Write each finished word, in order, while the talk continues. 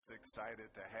excited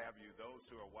to have you. Those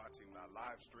who are watching my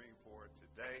live stream for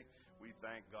today, we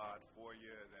thank God for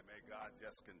you, and may God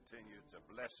just continue to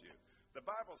bless you. The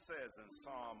Bible says in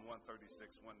Psalm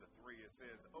 136, 1-3, it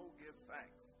says, "Oh, give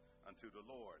thanks unto the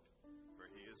Lord, for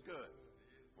he is good,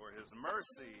 for his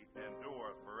mercy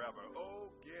endureth forever.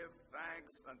 Oh, give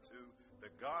thanks unto the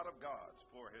God of gods,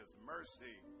 for his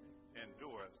mercy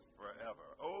endureth forever.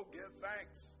 Oh, give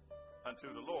thanks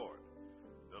unto the Lord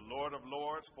of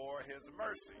lords, for his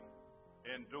mercy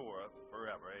endureth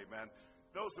forever." Amen.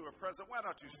 Those who are present, why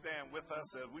don't you stand with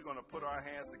us as we're going to put our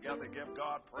hands together, give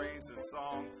God praise and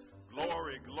song.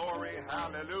 Glory, glory,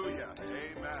 hallelujah.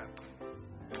 Amen.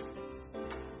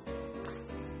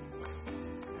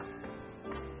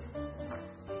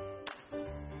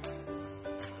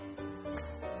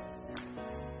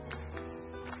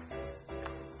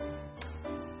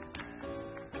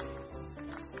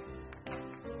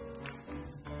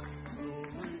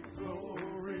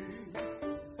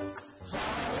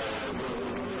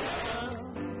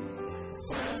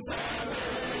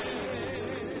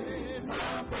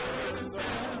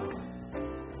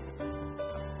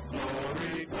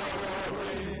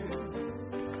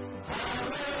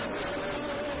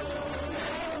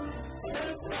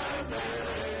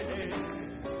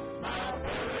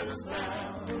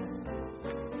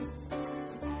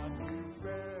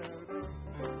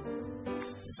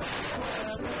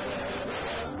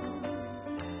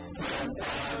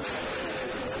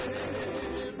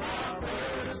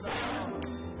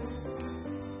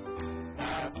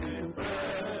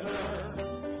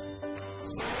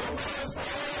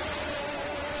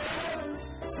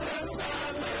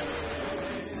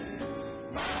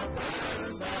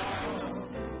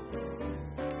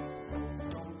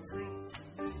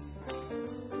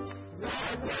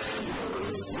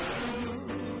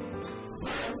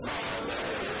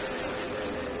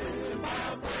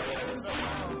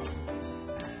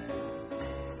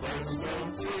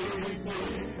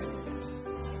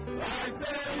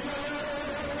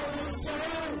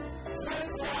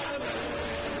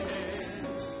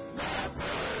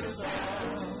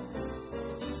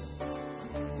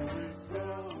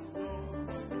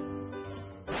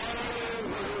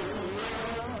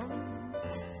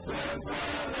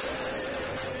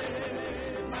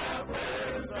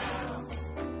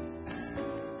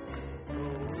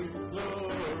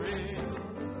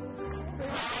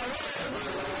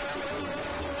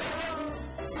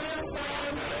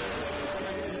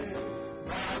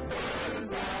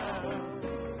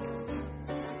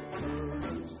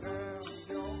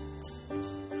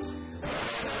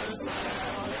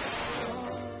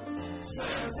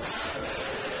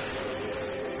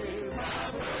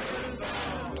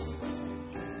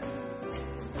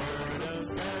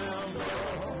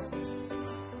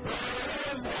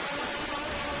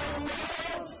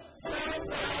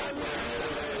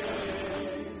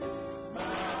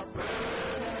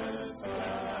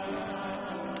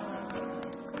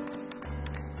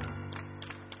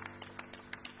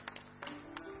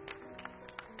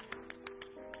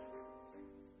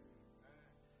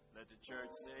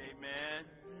 Church say amen.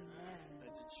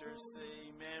 Let the church say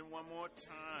amen one more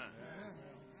time.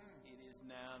 It is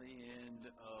now the end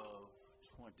of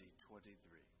 2023.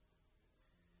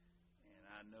 And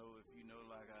I know if you know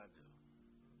like I do,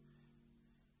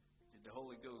 did the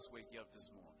Holy Ghost wake you up this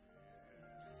morning?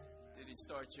 Did he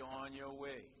start you on your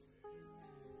way?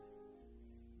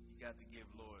 You got to give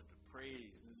Lord the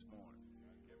praise this morning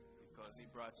because he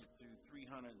brought you through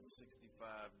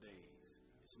 365 days.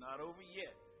 It's not over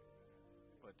yet.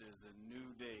 But there's a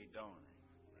new day dawning.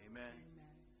 Amen? Amen.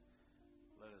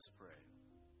 Let us pray.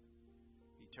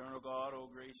 Eternal God, oh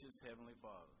gracious Heavenly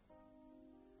Father,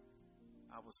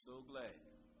 I was so glad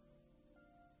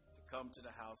to come to the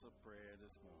house of prayer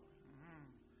this morning. Mm-hmm.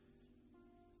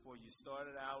 For you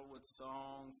started out with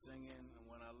song singing, and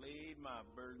when I laid my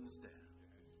burdens down.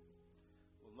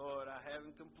 Well, Lord, I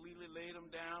haven't completely laid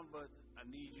them down, but I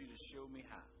need you to show me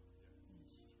how.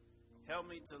 Help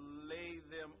me to lay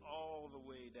them all the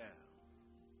way down,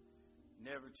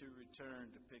 never to return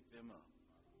to pick them up.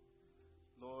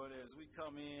 Lord, as we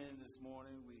come in this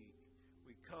morning,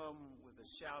 we come with a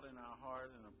shout in our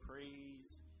heart and a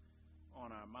praise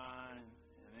on our mind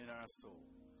and in our soul.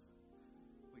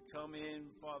 We come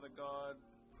in, Father God,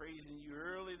 praising you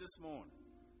early this morning,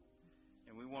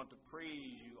 and we want to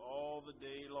praise you all the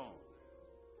day long.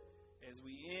 As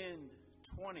we end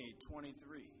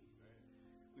 2023,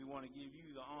 we want to give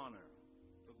you the honor,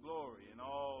 the glory, and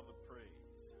all the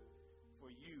praise.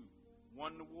 For you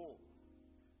won the war.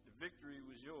 The victory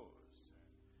was yours.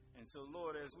 And so,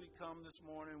 Lord, as we come this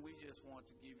morning, we just want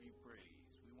to give you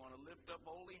praise. We want to lift up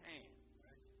holy hands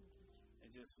and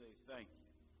just say thank you.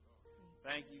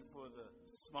 Thank you for the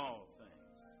small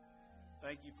things.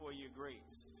 Thank you for your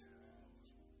grace.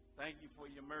 Thank you for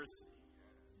your mercy.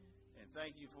 And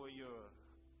thank you for your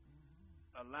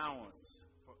allowance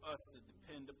for us to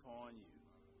depend upon you.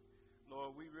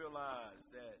 Lord, we realize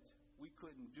that we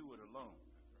couldn't do it alone,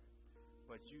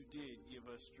 but you did give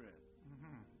us strength.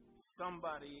 Mm-hmm.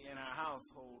 Somebody in our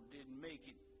household didn't make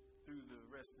it through the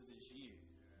rest of this year.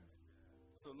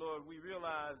 So, Lord, we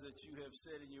realize that you have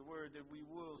said in your word that we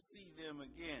will see them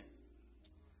again.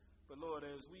 But, Lord,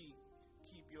 as we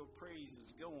keep your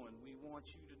praises going, we want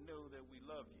you to know that we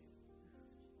love you.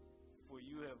 For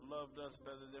you have loved us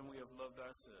better than we have loved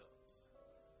ourselves.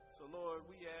 So, Lord,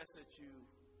 we ask that you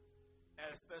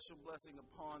add a special blessing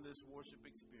upon this worship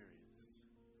experience.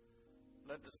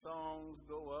 Let the songs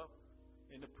go up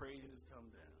and the praises come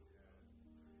down.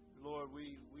 Lord,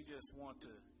 we just want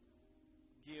to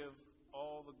give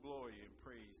all the glory and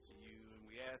praise to you, and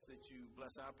we ask that you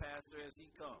bless our pastor as he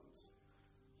comes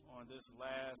on this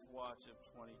last watch of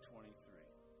 2023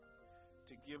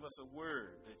 to give us a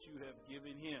word that you have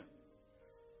given him.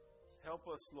 Help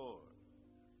us, Lord,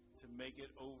 to make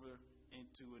it over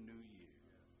into a new year.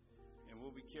 And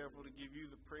we'll be careful to give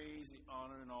you the praise, the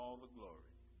honor, and all the glory.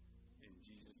 In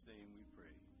Jesus' name we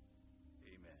pray.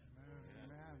 Amen.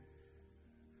 Amen.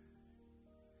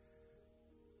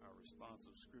 Our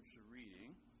responsive scripture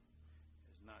reading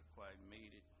has not quite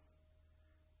made it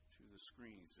to the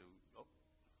screen, so I'll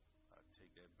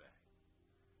take that back.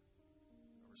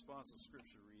 Our responsive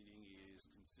scripture reading is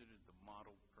considered the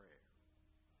model prayer,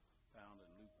 found in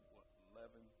Luke 11,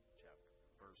 chapter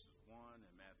verses 1,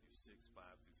 and Matthew 6, 5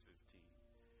 through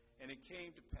 15. And it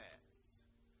came to pass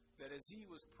that as he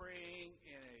was praying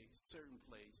in a certain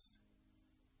place,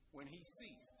 when he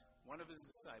ceased, one of his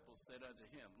disciples said unto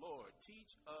him, Lord,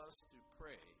 teach us to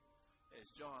pray, as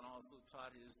John also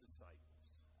taught his disciples.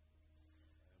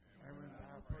 And when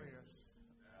thou prayest,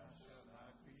 thou shalt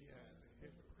not be as the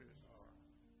hypocrites are,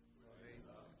 for they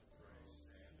love to pray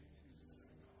standing in the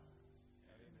synagogues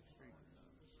and in the streets of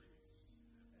the streets,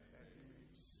 that they may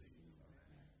be seen of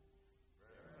men.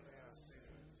 Verily I say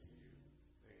unto you,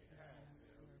 they have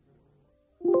their reward.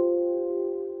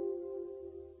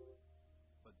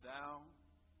 But thou,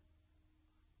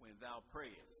 when thou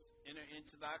prayest, enter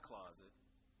into thy closet,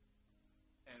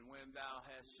 and when thou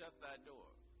hast shut thy door,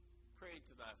 pray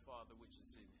to thy Father which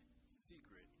is in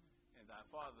secret, and thy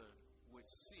Father which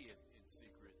seeth in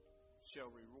secret shall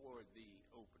reward thee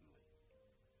openly.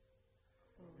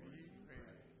 For when ye pray,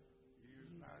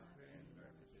 use not vain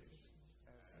repetitions,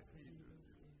 as the heathens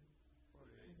do, for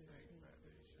they think that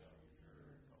they shall be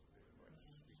heard of their much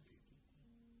speaking.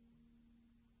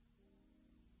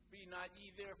 Be not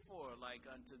ye therefore like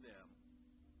unto them,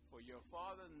 for your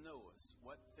Father knoweth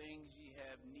what things ye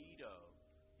have need of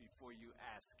before you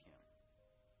ask him.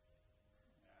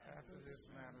 After this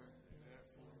manner,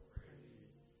 therefore, pray ye,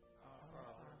 Our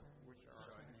Father, which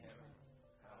art in heaven,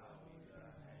 hallowed be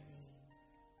thy name.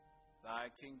 Thy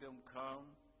kingdom come,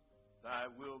 thy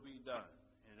will be done,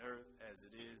 in earth as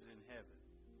it is in heaven.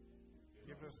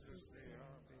 Give us this day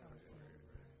our daily bread,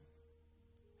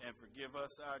 And forgive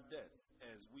us our debts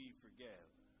as we forgive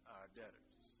our debtors.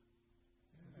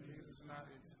 and lead us not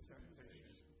into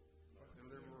temptation, but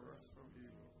deliver us from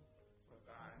evil. For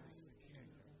thine is the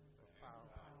kingdom, the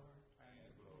power, and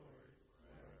the glory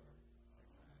forever.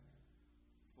 Amen.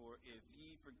 For if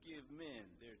ye forgive men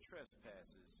their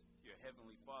trespasses, your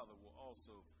heavenly Father will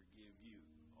also forgive you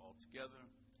altogether.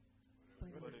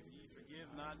 But if ye forgive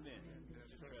not men their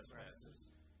trespasses,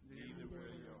 neither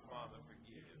will your Father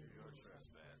forgive your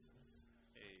trespasses.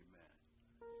 Amen.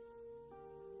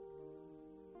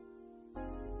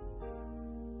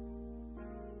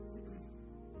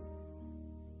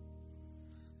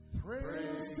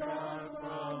 Praise God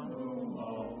from whom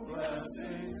all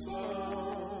blessings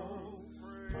flow.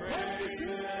 Praise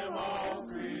Him, all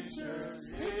creatures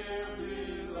here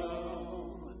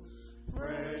below.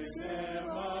 Praise Him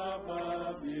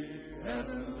above the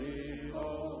heavenly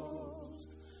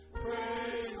host.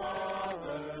 Praise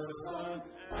Father, Son,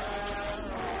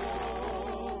 and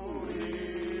Holy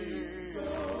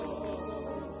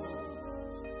Ghost.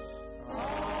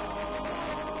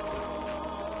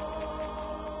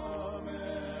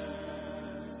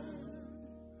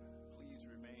 Please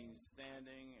remain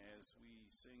standing as we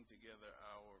sing together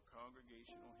our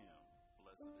congregational hymn,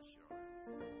 Blessed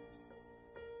Assurance.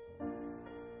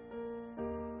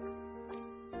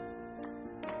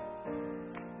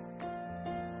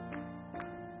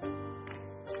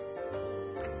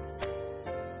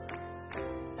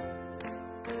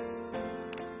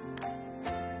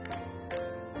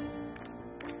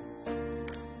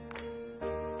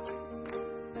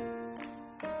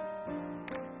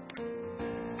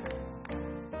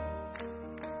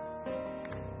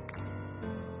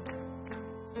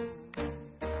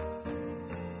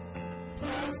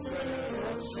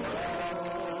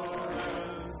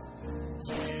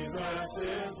 Jesus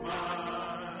is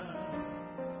mine.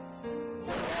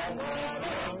 Oh, what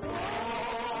a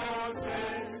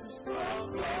foretaste of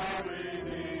glory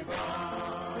divine.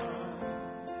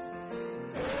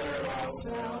 There of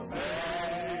salvation,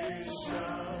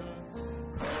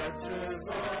 purchase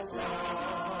of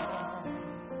love,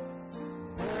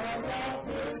 born of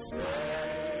the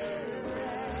Spirit,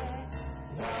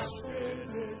 washed in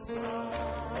His blood.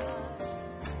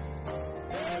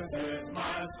 This is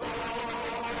my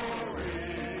story,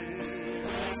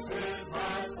 this is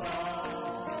my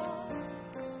song,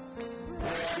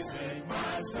 praising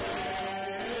my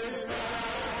Savior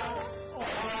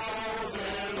all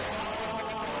day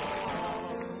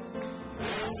long.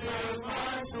 This is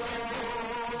my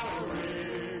story,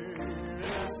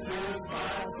 this is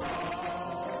my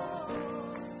song,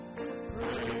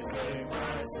 praising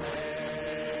my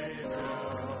Savior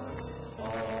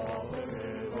all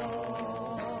day long.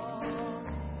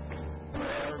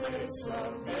 Perfect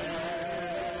submission,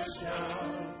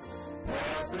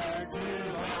 perfect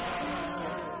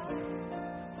delight,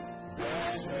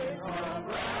 visions of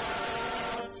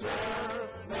rapture,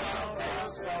 now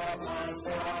cast on my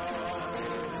side.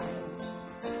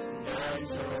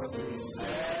 Angels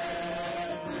descending,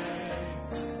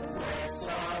 rain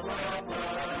from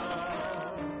above,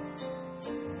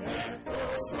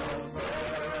 echoes of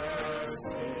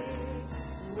mercy,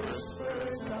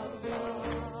 whispers of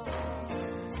love.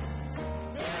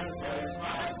 This is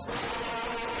my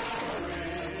story,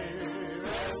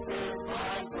 this is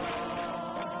my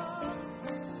song,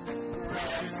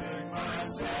 praising my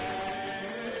Savior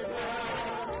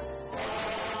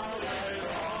all day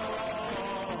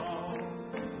long.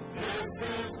 This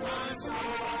is my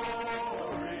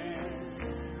story,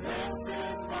 this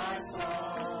is my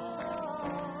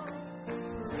song,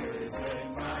 praising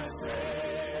my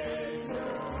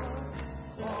Savior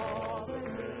all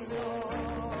day long.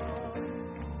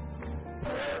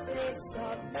 Perfect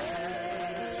submission,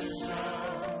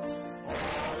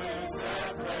 all is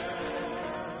at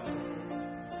rest.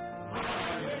 I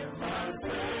am my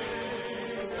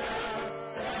Savior,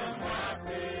 and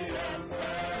happy and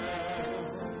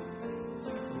blessed.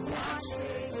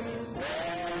 Watching and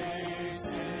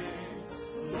waiting,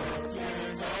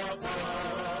 looking above,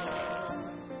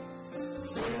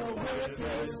 filled with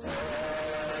His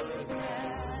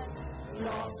goodness,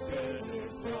 lost in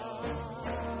His love.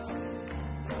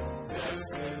 This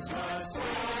is my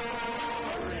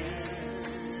story,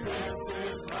 this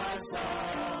is my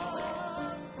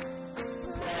song,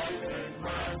 praising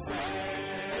my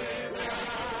Savior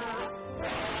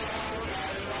all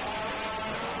day long.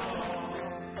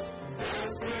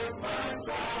 This is my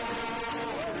story,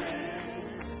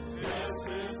 this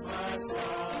is my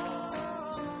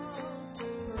song,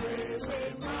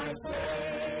 praising my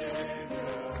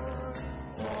Savior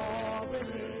all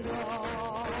day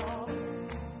long.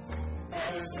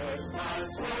 This is my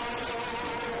story,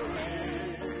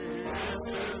 this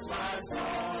is my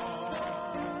song,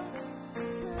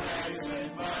 praising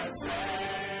my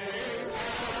Savior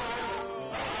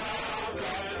all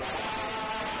day long.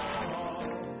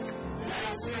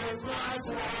 This is my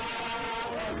story,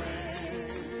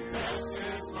 this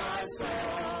is my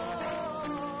song,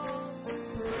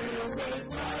 praising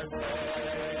my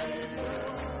Savior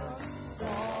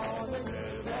all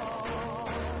day long.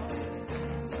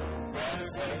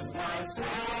 This is my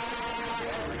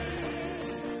story,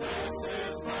 this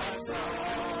is my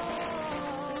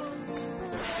song,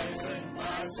 praising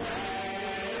my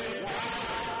Savior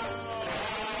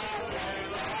all day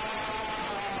long.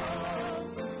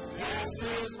 This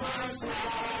is my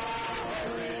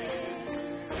story,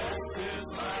 this is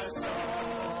my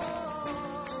song,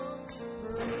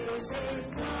 praising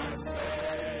my Savior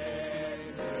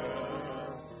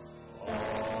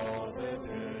all the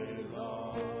day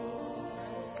long.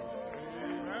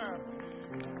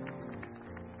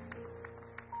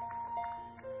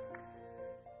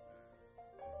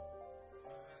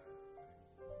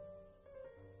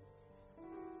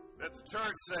 Let the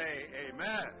church say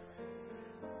amen.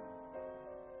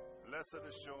 Blessed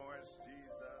assurance,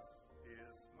 Jesus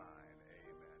is mine.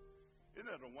 Amen. Isn't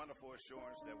it a wonderful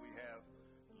assurance that we have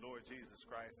Lord Jesus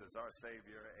Christ as our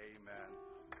Savior? Amen.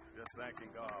 Just thanking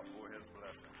God for His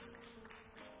blessings.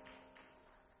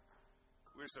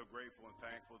 We're so grateful and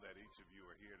thankful that each of you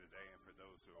are here today, and for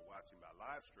those who are watching by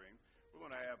live stream, we're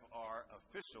going to have our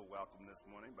official welcome this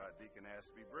morning by Deacon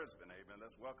Ashby Brisbane. Amen.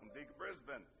 Let's welcome Deacon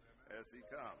Brisbane as he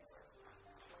comes.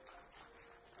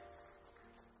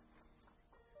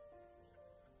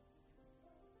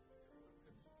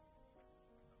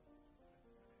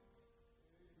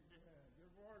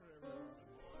 Good morning,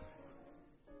 everyone.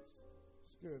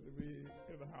 good to be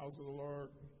in the house of the Lord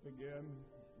again,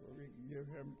 where we can give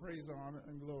him praise, honor,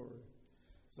 and glory.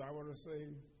 So I want to say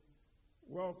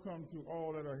welcome to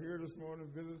all that are here this morning,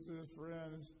 visitors,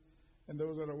 friends, and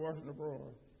those that are watching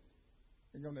abroad.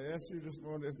 I'm going to ask you this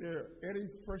morning, is there any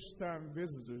first-time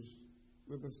visitors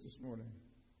with us this morning?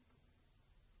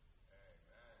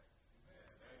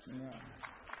 Amen.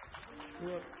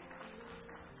 Well,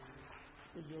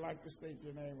 would you like to state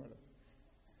your name with us?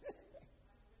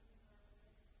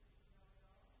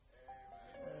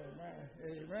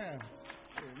 Amen. Amen.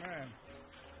 Amen.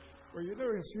 Well, you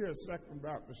know, it's here at Second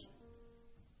Baptist.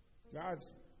 God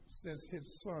sent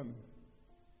his son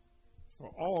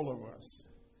for all of us.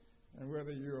 And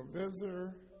whether you're a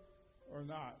visitor or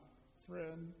not,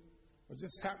 friend, or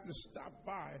just happen to stop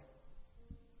by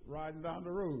riding down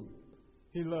the road,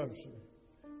 he loves you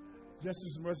just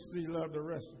as much as he loved the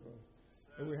rest of us.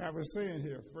 And we have a saying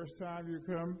here, first time you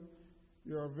come,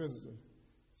 you're a visitor.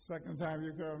 Second time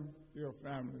you come, you're a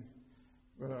family.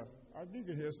 But our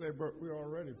deacon here say, but we're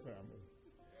already family.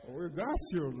 Well, we're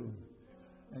God's children.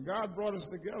 And God brought us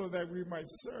together that we might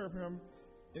serve him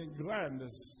in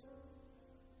gladness.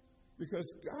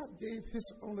 Because God gave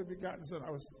his only begotten son. I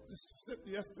was just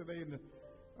sitting yesterday and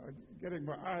getting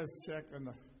my eyes checked, and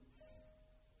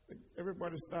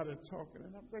everybody started talking.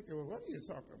 And I'm thinking, well, what are you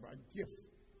talking about? Gift.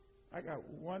 I got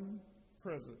one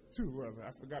present, two rather.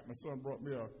 I forgot my son brought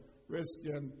me a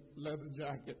redskin leather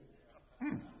jacket.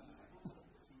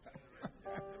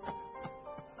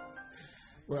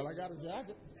 Well, I got a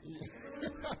jacket.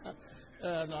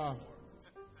 And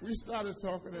we started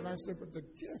talking, and I said, but the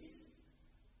gift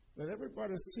that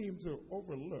everybody seemed to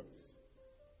overlook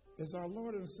is our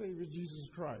Lord and Savior Jesus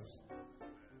Christ.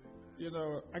 You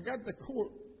know, I got the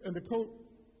coat, and the coat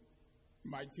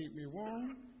might keep me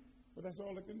warm, but that's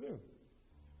all it can do.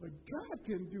 But God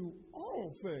can do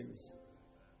all things.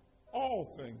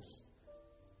 All things.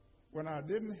 When I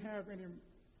didn't have any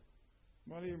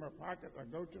money in my pocket, I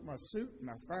go to my suit and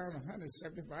I found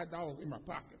 $175 in my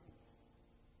pocket.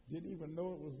 Didn't even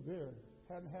know it was there.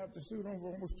 Hadn't had the suit on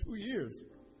for almost 2 years.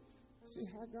 See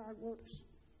how God works?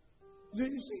 Do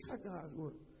you see how God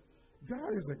works?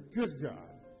 God is a good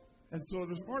God. And so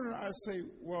this morning I say,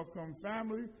 welcome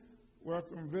family,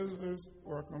 welcome visitors,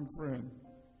 welcome friend.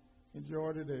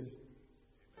 Enjoy the day.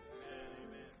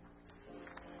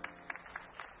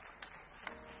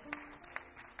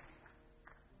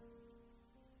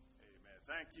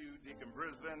 Thank you, Deacon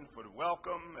Brisbane, for the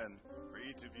welcome, and for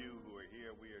each of you who are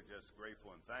here, we are just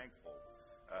grateful and thankful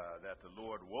that the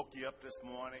Lord woke you up this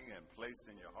morning and placed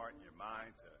in your heart and your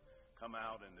mind to come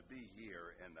out and to be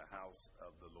here in the house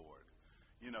of the Lord.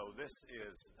 You know, this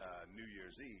is New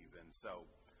Year's Eve, and so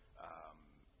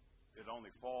it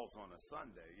only falls on a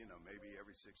Sunday, you know, maybe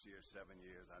every 6 years, 7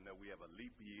 years. I know we have a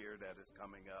leap year that is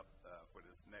coming up for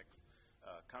this next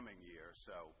coming year,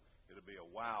 so it'll be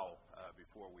a while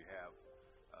before we have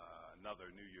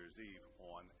another New Year's Eve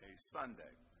on a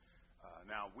Sunday.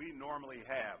 Now, we normally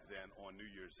have then on New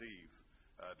Year's Eve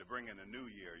to bring in a new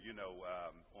year, you know,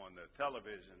 on the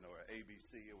television or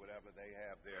ABC or whatever, they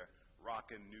have their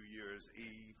rockin' New Year's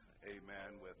Eve,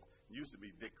 amen, with, used to be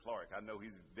Dick Clark. I know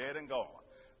he's dead and gone,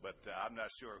 but I'm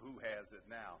not sure who has it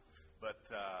now. But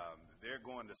they're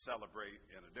going to celebrate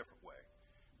in a different way.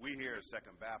 We here at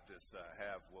Second Baptist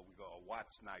have what we call a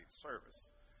watch night service,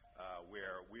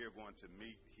 where we are going to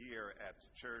meet here at the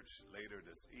church later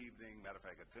this evening, matter of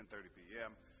fact at 10:30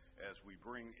 p.m., as we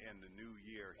bring in the new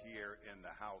year here in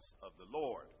the house of the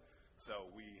Lord. So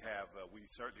we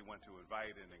certainly want to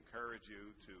invite and encourage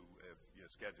you to, if your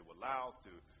schedule allows,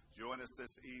 to join us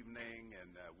this evening,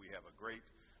 and we have a great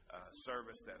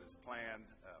service that is planned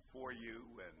for you,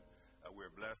 and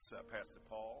we're blessed. Pastor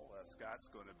Paul Scott's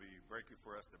going to be breaking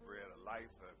for us the bread of life,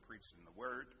 preaching the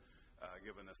word,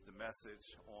 giving us the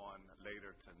message on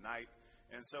later tonight.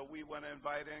 And so we want to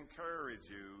invite and encourage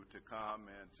you to come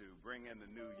and to bring in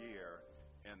the new year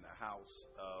in the house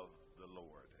of the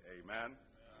Lord. Amen.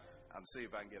 I'm see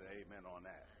if I can get an amen on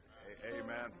that.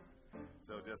 Amen.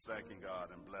 So just thanking God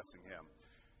and blessing him.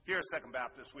 Here at Second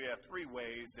Baptist, we have three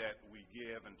ways that we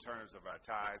give in terms of our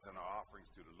tithes and our offerings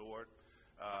to the Lord.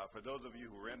 For those of you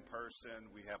who are in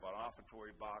person, we have an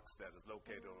offertory box that is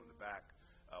located on the back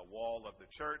wall of the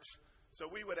church. So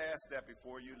we would ask that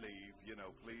before you leave,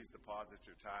 please deposit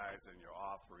your tithes and your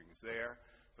offerings there.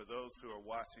 For those who are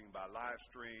watching by live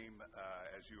stream,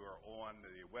 as you are on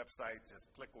the website, just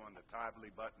click on the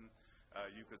Tithely button.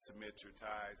 You can submit your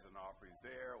tithes and offerings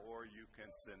there, or you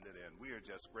can send it in. We are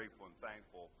just grateful and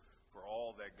thankful for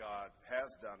all that God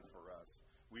has done for us.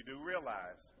 We do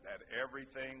realize that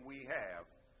everything we have,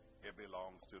 it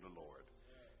belongs to the Lord.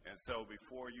 And so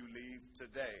before you leave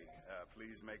today,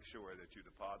 please make sure that you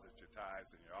deposit your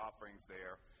tithes and your offerings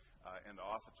there in the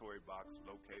offertory box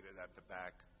located at the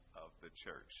back of the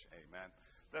church. Amen.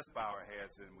 Let's bow our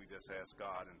heads and we just ask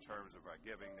God in terms of our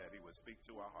giving that he would speak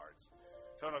to our hearts.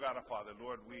 Eternal God, our Father,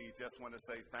 Lord, we just want to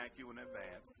say thank you in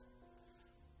advance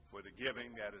for the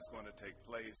giving that is going to take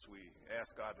place. We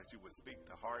ask, God, that you would speak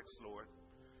to hearts, Lord,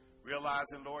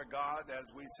 realizing, Lord God, as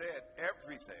we said,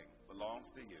 everything belongs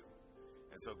to you.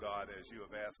 And so, God, as you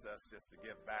have asked us just to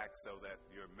give back so that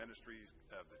your ministries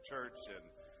of the church and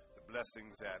the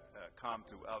blessings that come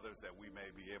to others, that we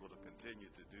may be able to continue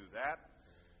to do that.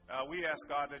 We ask,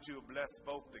 God, that you bless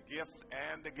both the gift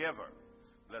and the giver.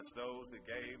 Bless those that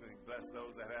gave and bless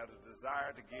those that had a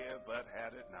desire to give but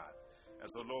had it not. And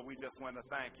so, Lord, we just want to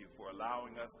thank you for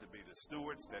allowing us to be the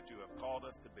stewards that you have called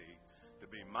us to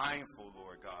be mindful,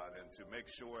 Lord God, and to make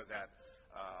sure that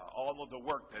all of the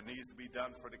work that needs to be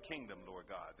done for the kingdom, Lord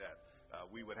God, that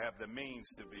we would have the means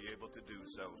to be able to do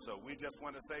so. So we just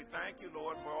want to say thank you,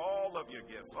 Lord, for all of your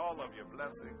gifts, all of your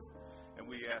blessings. And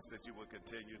we ask that you will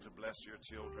continue to bless your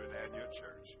children and your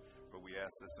church. For we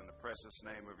ask this in the precious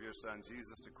name of your Son,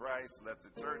 Jesus the Christ. Let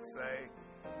the church say,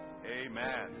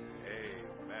 amen,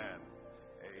 amen,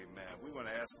 amen. We want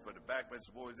to ask for the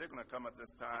backbench boys. They're going to come at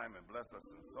this time and bless us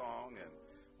in song. And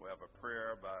we'll have a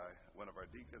prayer by one of our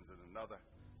deacons and another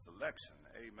selection.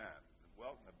 Amen.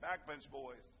 Welcome the backbench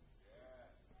boys.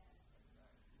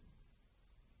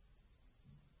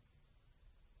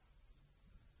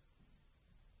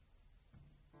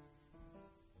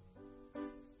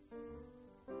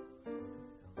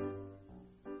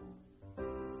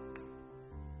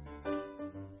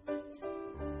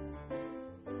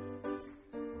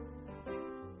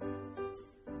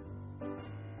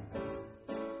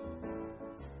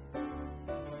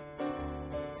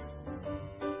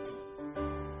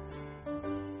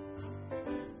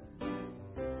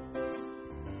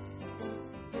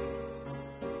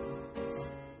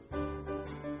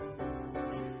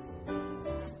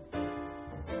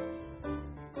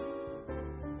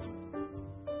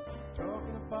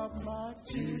 My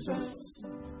Jesus,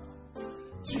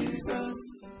 Jesus,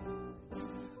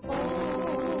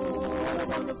 oh, what a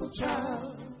wonderful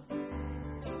child.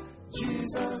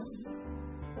 Jesus,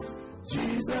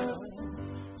 Jesus,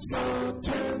 so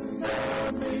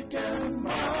tender, meek and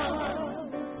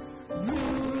mild.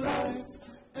 New life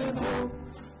and hope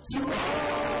to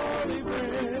all he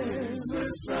brings.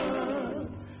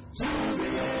 Listen to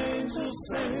the angels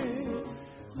sing,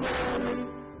 glory,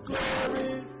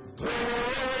 glory, glory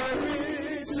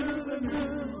to the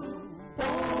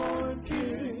newborn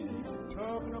King.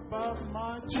 Talking about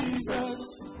my Jesus,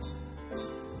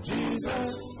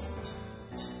 Jesus,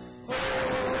 oh,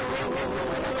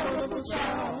 wonderful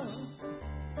child.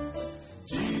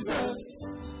 Jesus,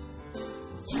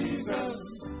 Jesus,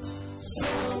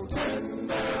 so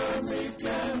tender, meek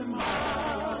and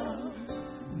mild.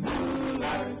 New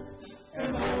life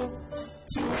and hope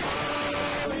to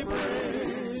all he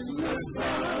brings.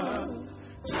 Listen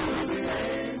to the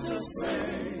angels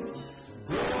sing,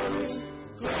 glory,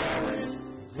 glory,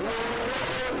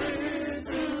 glory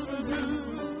to the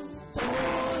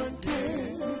newborn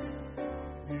King.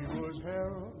 He was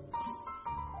held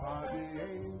by the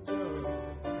angel,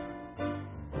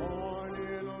 born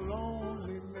in a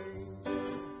lonely manger.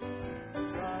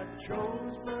 God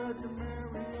chose Virgin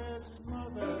Mary as his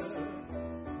mother,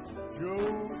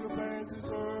 Joseph as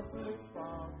his earthly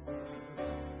father.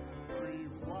 Three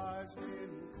wise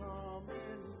men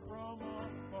coming from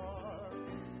afar,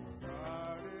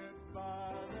 guided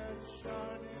by that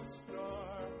shining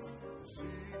star,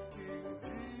 seeking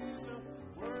Jesus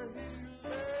where he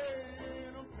lay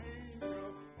in a manger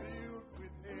filled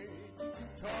with hate.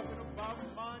 Talking about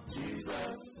my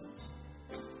Jesus,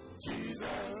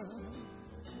 Jesus,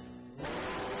 oh,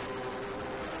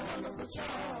 wonderful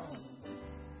child.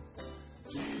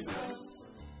 Jesus,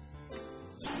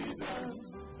 Jesus,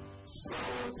 so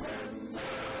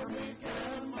tender, meek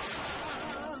and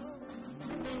mild.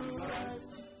 New life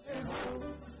and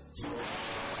hope to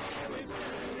all he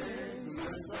brings.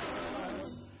 Listen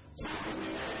to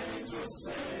the angels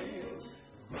sing,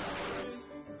 glory,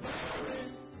 glory,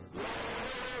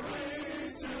 glory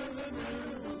to the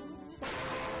newborn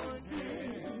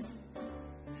King.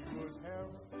 He was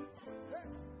held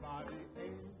by the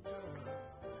angel,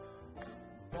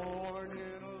 born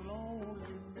in a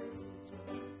lonely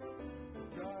manger.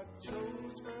 God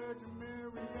chose Virgin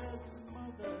Mary as his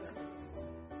mother,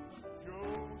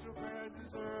 Joseph as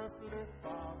his earthly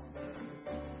father.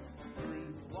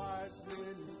 Three wise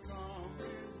men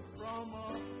coming from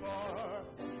afar,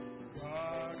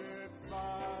 guarded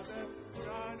by that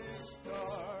shining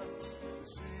star.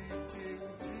 See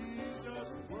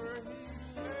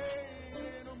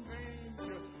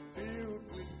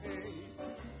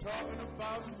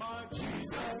about my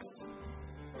Jesus.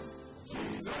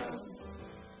 Jesus.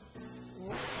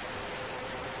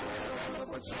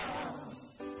 Wonderful child.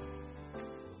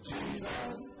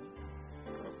 Jesus.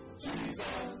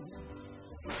 Jesus.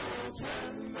 So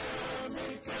tender,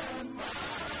 meek and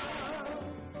mild.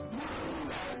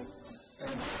 Moonlight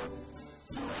and hope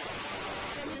to all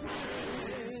the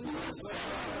praise the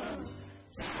Son.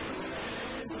 To the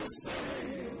angels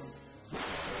sing.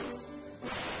 Glory,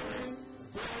 glory,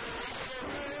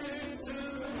 glory to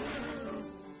the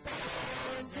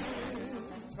newborn King.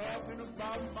 Talking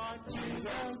about my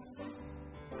Jesus.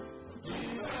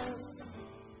 Jesus.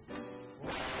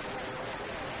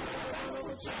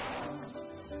 Wonderful child.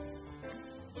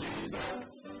 Jesus.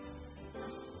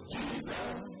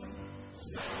 Jesus.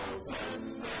 So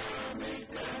tender,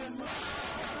 meek and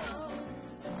mild.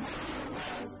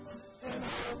 Moonlight and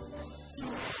hope to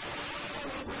all the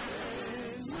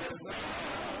praise the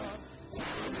Son. To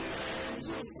the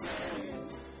angels sing.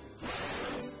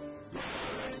 Glory,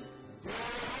 glory,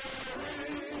 glory.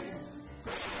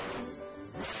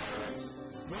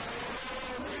 Glory, glory, glory.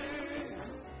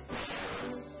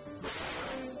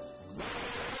 Glory,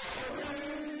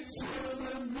 glory to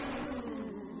the newborn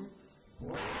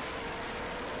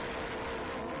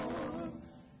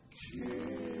King.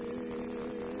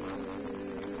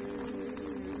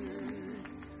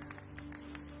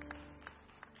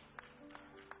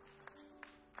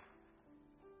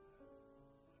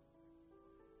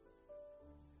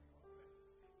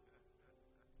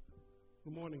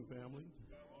 Good morning, family.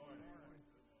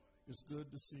 It's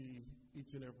good to see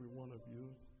each and every one of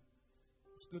you.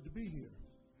 It's good to be here.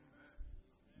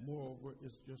 Moreover,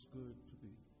 it's just good to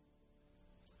be.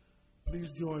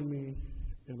 Please join me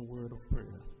in a word of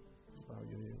prayer. Bow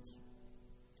your heads.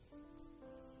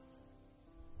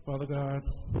 Father God,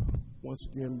 once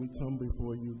again we come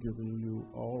before you giving you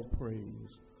all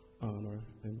praise, honor,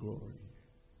 and glory.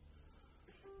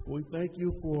 For we thank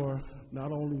you for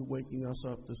not only waking us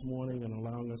up this morning and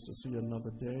allowing us to see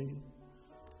another day,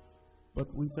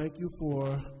 but we thank you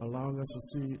for allowing us to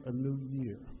see a new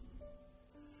year.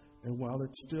 And while it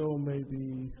still may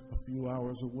be a few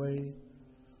hours away,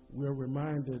 we're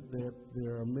reminded that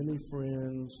there are many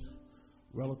friends,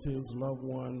 relatives, loved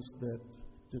ones that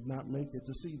did not make it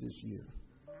to see this year.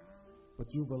 But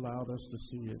you've allowed us to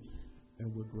see it,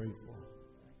 and we're grateful.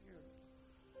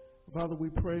 Father, we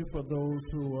pray for those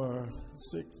who are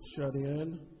sick, shut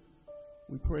in.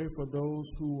 We pray for those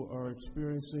who are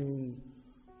experiencing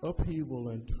upheaval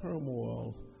and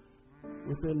turmoil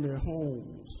within their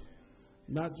homes,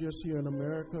 not just here in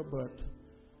America, but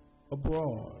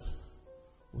abroad,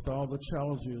 with all the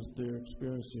challenges they're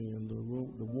experiencing in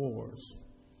the wars.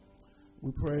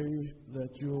 We pray that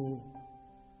you'll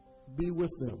be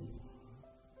with them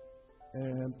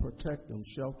and protect them,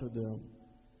 shelter them,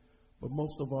 but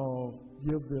most of all,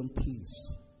 give them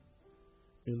peace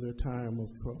in their time of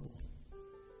trouble.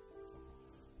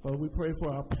 Father, we pray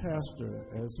for our pastor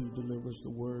as he delivers the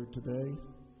word today.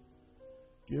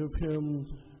 Give him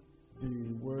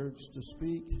the words to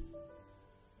speak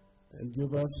and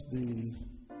give us the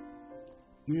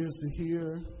ears to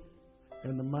hear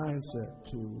and the mindset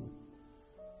to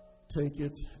take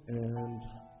it and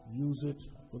use it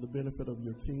for the benefit of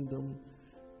your kingdom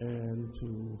and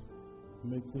to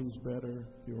make things better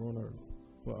here on earth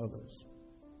for others.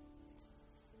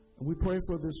 And we pray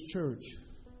for this church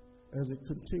as it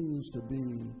continues to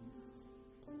be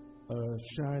a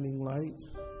shining light,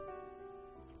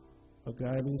 a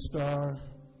guiding star,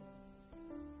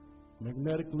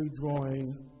 magnetically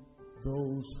drawing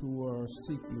those who are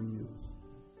seeking you.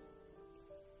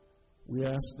 We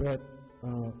ask that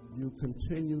you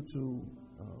continue to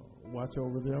watch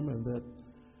over them and that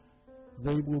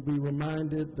they will be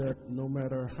reminded that no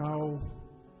matter how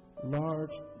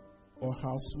large or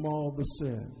how small the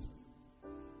sin,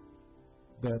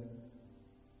 that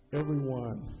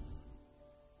everyone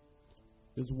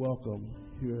is welcome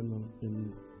here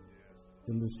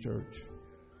in this church.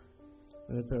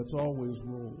 And that there's always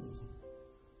room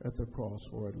at the cross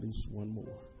for at least one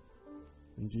more.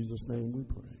 In Jesus' name we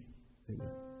pray. Amen.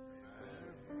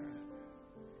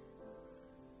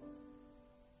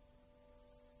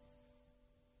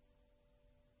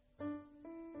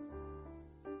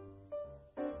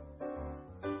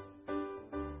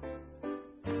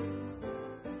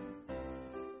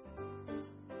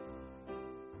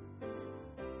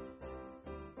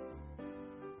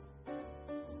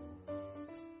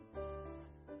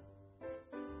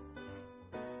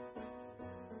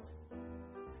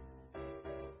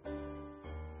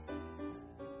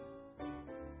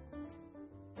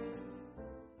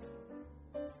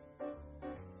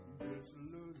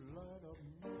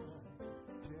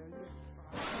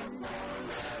 gonna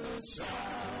let it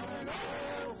shine.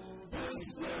 Oh,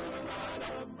 this little light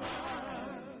of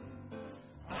mine.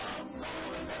 I'm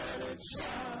gonna let it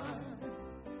shine.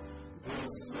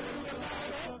 This little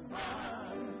light of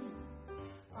mine.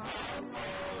 I'm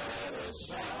gonna let it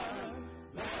shine.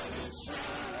 Let it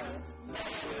shine.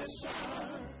 Let it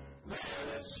shine. Let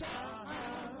it shine.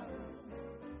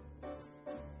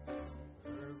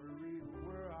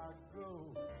 Everywhere I go,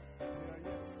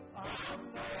 I'm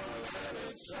gonna let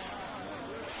it shine.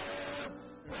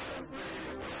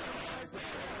 Everywhere I go,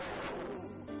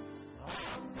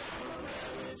 I'm gonna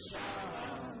let it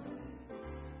shine.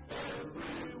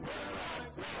 Everywhere I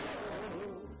go,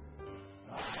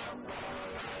 I'm gonna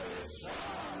let it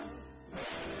shine.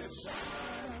 Let it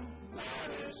shine. Let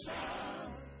it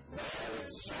shine. Let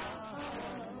it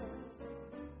shine.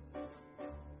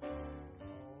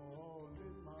 All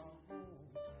in my home,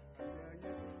 I tell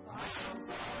you, I'm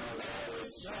gonna let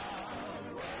it shine.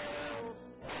 Well,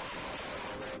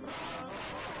 all in my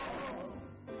home,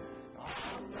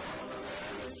 I'm gonna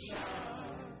let it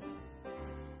shine.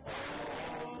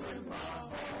 All in my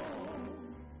home,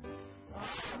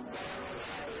 I'm gonna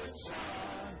let it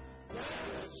shine. Let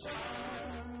it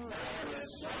shine. Let it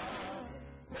shine.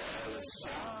 Let it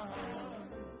shine.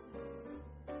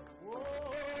 Oh,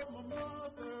 my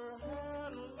mother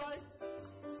had a light.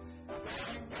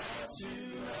 Thank God she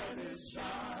let it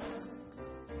shine.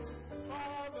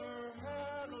 Father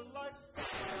had a light.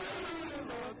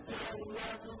 Lord, just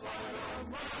like the light of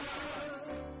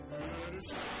mine. Let it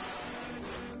shine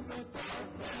in the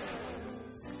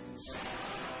darkness.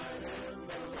 Shine in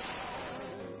the light.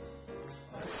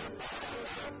 If I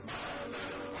let my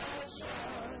little light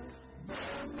shine,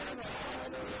 then the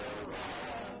night will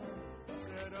rise. I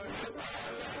said, if I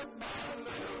let my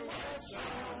little light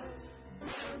shine,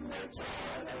 then the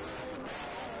tide will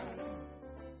rise.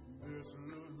 This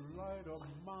little light of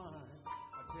mine,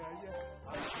 I tell you,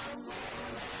 I'm gonna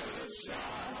let it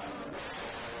shine.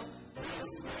 This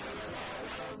little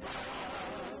light of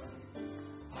mine,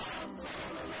 I'm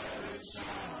gonna let it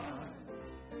shine.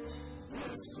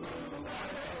 This little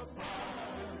light of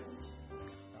mine,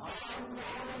 I'm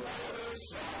gonna let it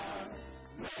shine.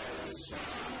 Let it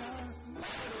shine.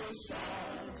 Let it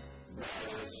shine. Let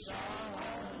it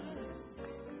shine.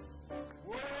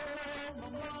 Oh, my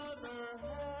mother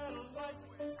had a light.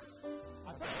 I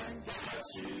thank God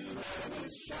she let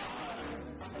it shine.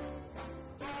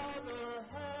 Father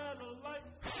had a light.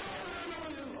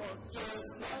 Hallelujah, Lord, just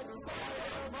like the light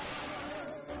of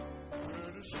mine.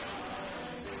 Let it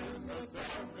shine in the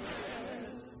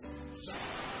darkness.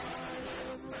 Shine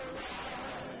in the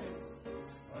light.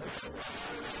 If I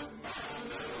let my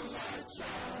little light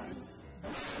shine,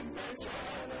 then the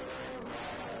tide will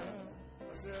rise.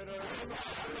 I said, if I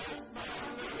let my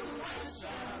little light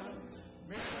shine,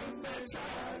 then the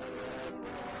tide will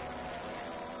rise.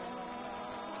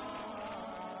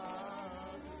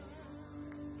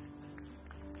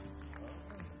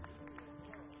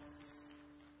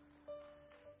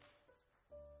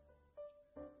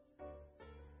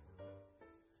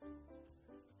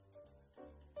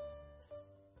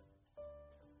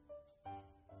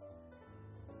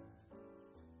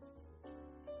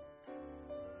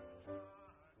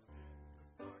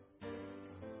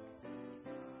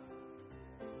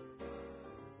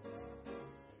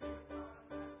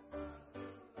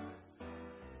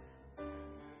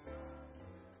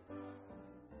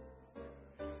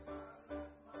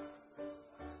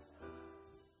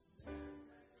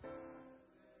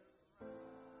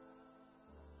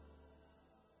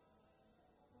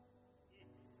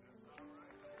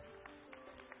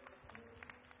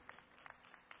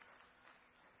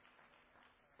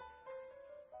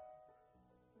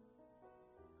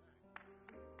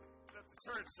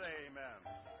 Church say amen.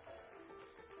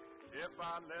 If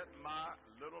I let my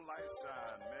little light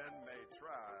shine, men may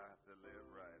try to live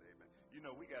right. Amen. You know,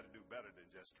 we got to do better than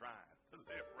just trying to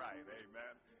live right.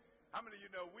 Amen. How many of you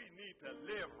know we need to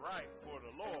live right for the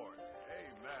Lord?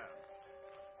 Amen.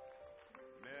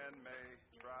 Men may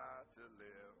try to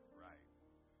live right.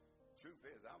 Truth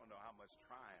is, I don't know how much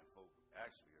trying folk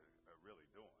actually are really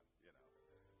doing, you know.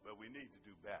 But we need to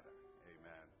do better.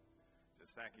 Amen.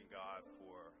 Just thanking God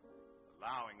for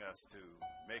allowing us to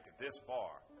make it this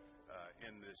far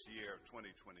in this year of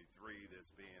 2023, this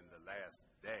being the last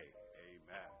day.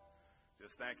 Amen.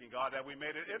 Just thanking God that we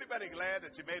made it. Anybody glad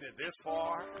that you made it this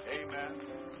far? Amen.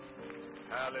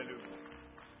 Hallelujah.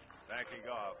 Thanking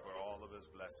God for all of his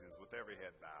blessings with every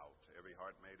head bowed, every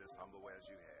heart made as humble as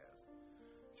you have.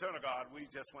 Eternal God, we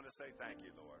just want to say thank you,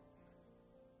 Lord.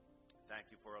 Thank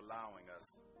you for allowing us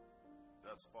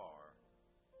thus far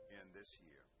in this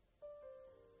year.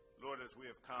 Lord, as we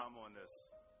have come on this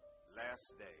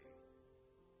last day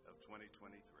of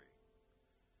 2023.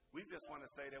 We just want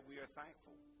to say that we are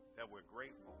thankful, that we're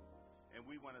grateful, and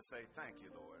we want to say thank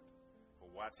you, Lord, for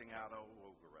watching out all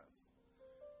over us.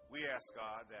 We ask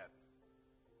God that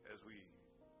as we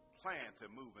plan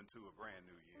to move into a brand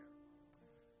new year,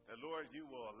 that, Lord, you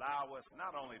will allow us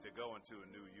not only to go into a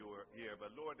new year,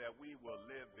 but, Lord, that we will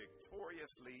live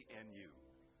victoriously in you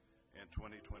in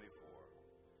 2024,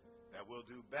 that we'll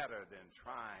do better than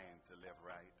trying to live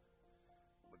right.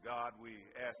 But, God, we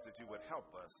ask that you would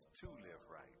help us to live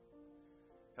right.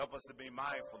 Help us to be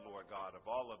mindful, Lord God, of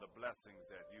all of the blessings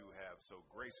that you have so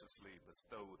graciously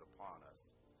bestowed upon us.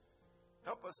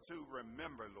 Help us to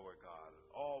remember, Lord God,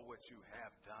 all what you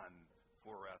have done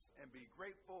for us and be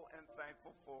grateful and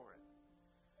thankful for it.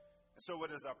 And so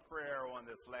it is our prayer on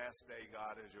this last day,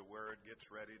 God, as your word gets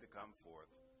ready to come forth.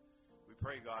 We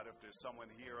pray, God, if there's someone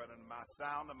here under my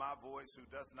sound of my voice who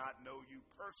does not know you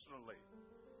personally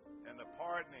and the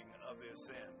pardoning of their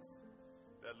sins,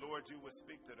 that, Lord, you would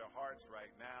speak to their hearts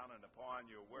right now, and upon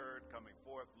your word coming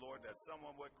forth, Lord, that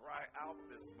someone would cry out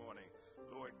this morning,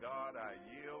 Lord God, I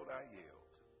yield, I yield.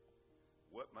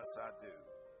 What must I do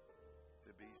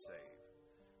to be saved?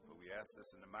 For we ask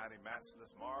this in the mighty, matchless,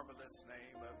 marvelous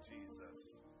name of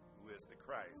Jesus, who is the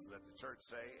Christ. Let the church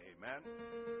say amen.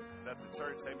 Let the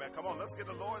church say amen. Come on, let's give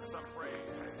the Lord some praise.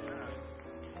 Amen.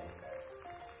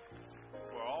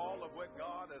 For all of what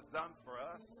God has done for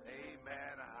us,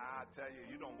 amen. I tell you,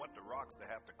 you don't want the rocks to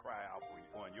have to cry out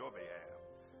on your behalf.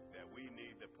 That we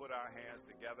need to put our hands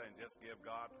together and just give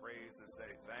God praise and say,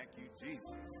 thank you,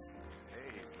 Jesus.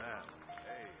 Amen.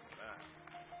 Amen.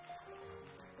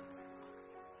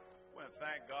 I want to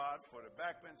thank God for the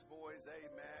backbench boys,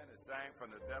 amen, that sang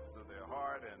from the depths of their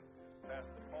heart, and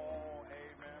Pastor Paul,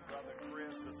 amen, Brother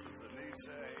Chris, Sister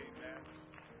Zanisa, amen.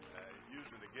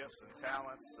 Using the gifts and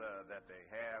talents that they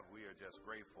have, we are just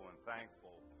grateful and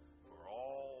thankful for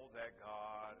all that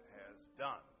God has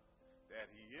done, that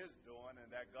he is doing,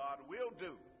 and that God will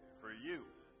do for you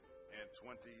in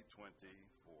 2024.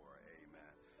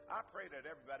 Amen. I pray that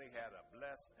everybody had a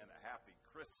blessed and a happy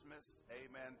Christmas.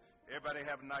 Amen. Everybody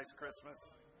have a nice Christmas.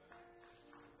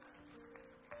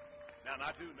 Now, and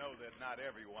I do know that not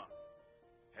everyone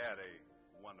had a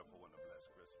wonderful and a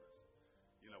blessed Christmas.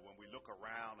 You know, when we look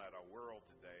around at our world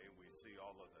today, we see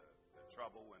all of the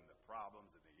trouble and the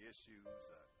problems and the issues.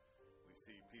 We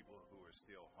see people who are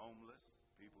still homeless,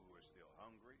 people who are still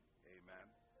hungry. Amen.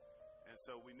 And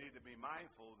so we need to be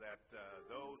mindful that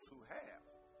those who have,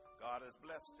 God has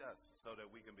blessed us so that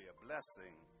we can be a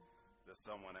blessing to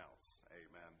someone else.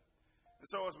 Amen. And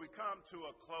so as we come to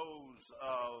a close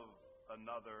of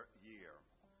another year,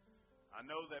 I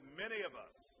know that many of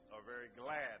us are very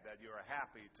glad that you are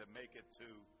happy to make it to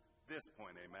this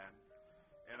point, amen.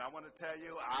 And I want to tell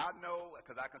you, I know,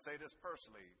 because I can say this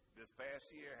personally, this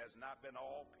past year has not been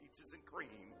all peaches and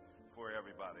cream for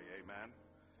everybody, amen.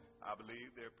 I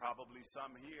believe there are probably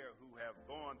some here who have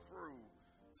gone through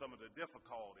some of the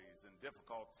difficulties and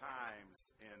difficult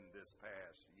times in this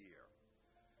past year.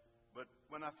 But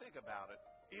when I think about it,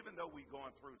 even though we're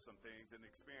going through some things and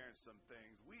experience some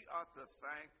things, we ought to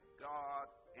thank God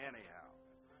anyhow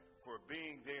for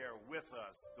being there with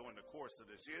us during the course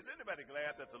of this year. Is anybody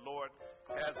glad that the Lord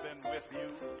has been with you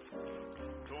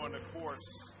during the course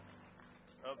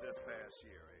of this past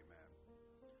year? Amen.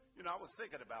 You know, I was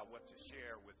thinking about what to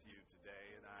share with you today,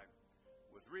 and I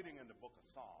was reading in the book of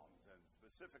Psalms, and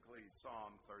specifically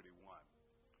Psalm 31.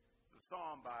 It's a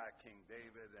psalm by King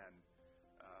David, and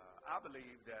I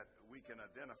believe that we can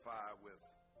identify with,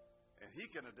 and he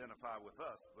can identify with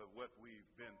us, but what we've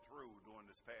been through during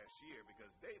this past year,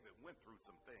 because David went through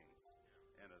some things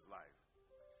in his life.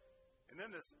 And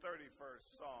in this 31st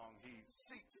song, he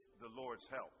seeks the Lord's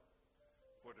help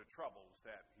for the troubles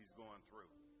that he's going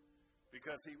through,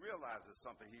 because he realizes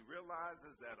something. He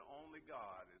realizes that only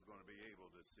God is going to be able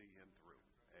to see him through.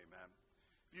 Amen.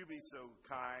 If you be so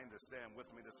kind to stand with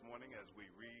me this morning as we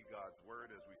read God's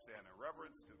word, as we stand in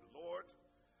reverence to the Lord.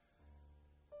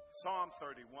 Psalm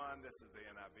 31, this is the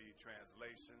NIV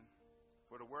translation.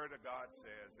 For the word of God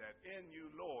says that in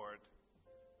you, Lord,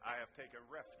 I have taken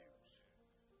refuge.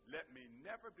 Let me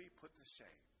never be put to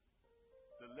shame.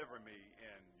 Deliver me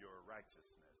in your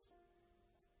righteousness.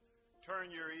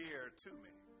 Turn your ear to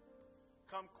me.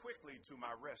 Come quickly to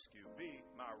my rescue. Be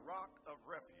my rock of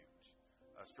refuge,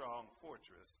 a strong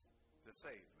fortress to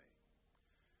save me.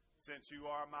 Since you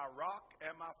are my rock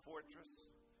and my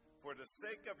fortress, for the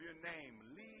sake of your name,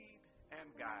 lead and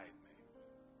guide me.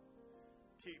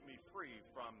 Keep me free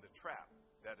from the trap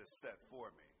that is set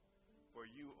for me, for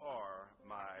you are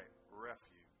my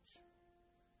refuge.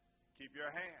 Keep your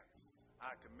hands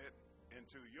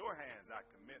into your hands I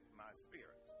commit my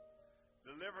spirit.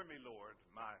 Deliver me, Lord,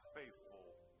 my faithful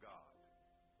God.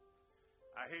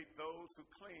 I hate those who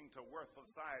cling to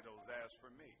worthless idols. As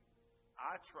for me,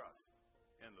 I trust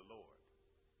in the Lord.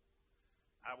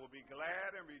 I will be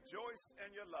glad and rejoice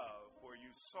in your love, for you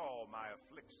saw my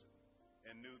affliction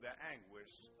and knew the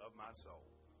anguish of my soul.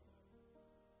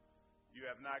 You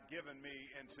have not given me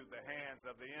into the hands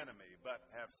of the enemy, but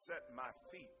have set my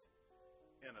feet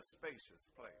in a spacious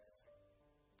place.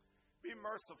 Be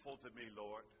merciful to me,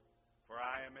 Lord, for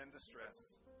I am in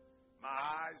distress. My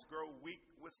eyes grow weak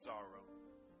with sorrow,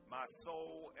 my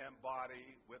soul and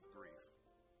body with grief.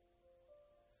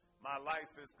 My life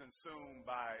is consumed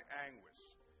by anguish,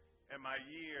 and my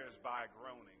years by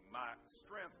groaning. My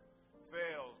strength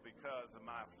fails because of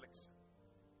my affliction,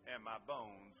 and my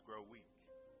bones grow weak.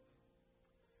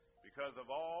 Because of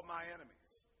all my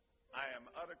enemies, I am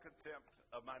utter contempt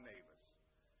of my neighbors,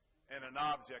 and an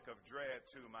object of dread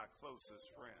to my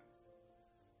closest friends.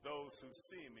 Those who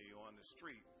see me on the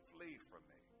street flee from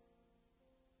me.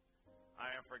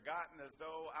 I am forgotten as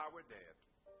though I were dead.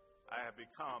 I have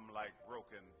become like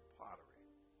broken pottery.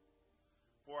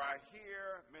 For I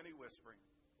hear many whispering,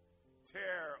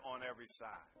 terror on every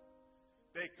side.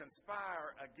 They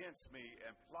conspire against me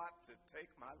and plot to take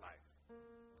my life.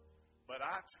 But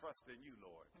I trust in you,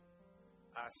 Lord.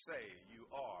 I say you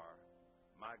are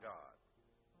my God.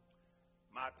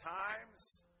 My times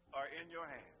are in your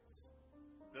hands.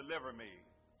 Deliver me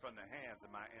from the hands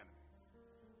of my enemies,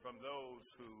 from those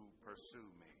who pursue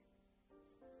me.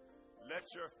 Let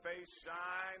your face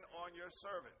shine on your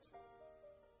servant.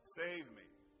 Save me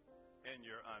in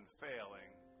your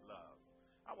unfailing love.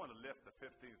 I want to lift the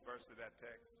 15th verse of that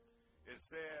text. It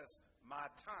says, my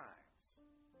times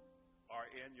are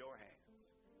in your hands.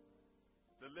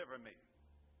 Deliver me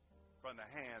from the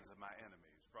hands of my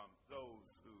enemies, from those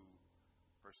who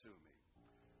pursue me.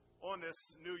 On this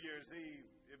New Year's Eve,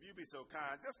 if you be so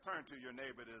kind, just turn to your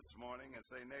neighbor this morning and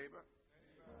say, neighbor,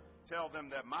 tell them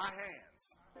that my hands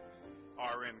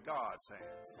are in God's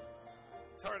hands.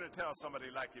 Turn and tell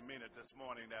somebody like you mean it this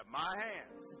morning that my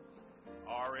hands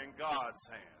are in God's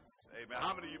hands. Amen.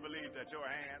 How many of you believe that your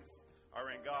hands are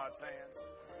in God's hands?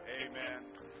 Amen.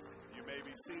 You may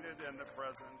be seated in the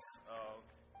presence of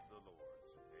the Lord.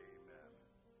 Amen.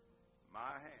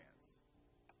 My hands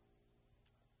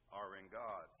are in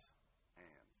God's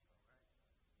hands.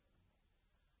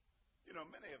 You know,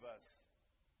 many of us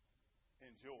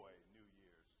enjoy New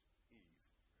Year's Eve.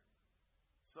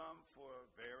 Some for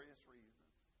various reasons.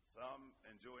 Some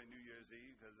enjoy New Year's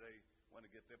Eve because they want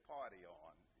to get their party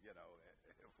on,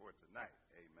 for tonight.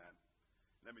 Amen.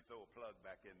 Let me throw a plug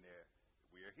back in there.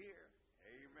 We're here.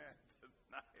 Amen.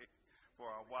 Tonight for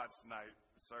our watch night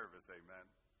service. Amen.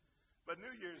 But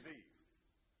New Year's Eve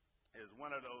is one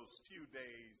of those few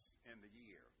days in the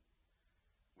year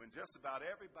when just about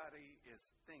everybody is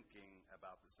thinking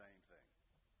about the same thing.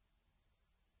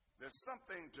 There's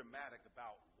something dramatic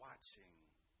about watching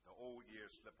the old year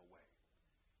slip away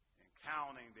and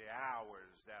counting the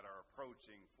hours that are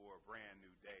approaching for a brand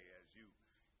new day as you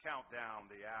count down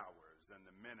the hours and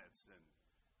the minutes and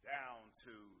down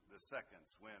to the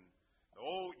seconds when the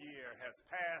old year has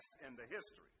passed into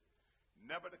history,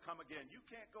 never to come again. You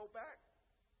can't go back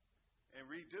and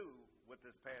redo what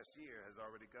this past year has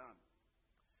already done.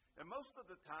 And most of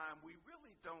the time, we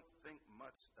really don't think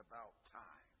much about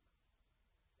time,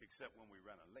 except when we're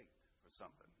running late for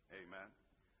something. Amen.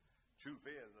 Truth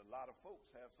is, a lot of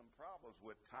folks have some problems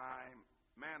with time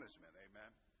management.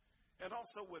 Amen. And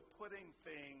also with putting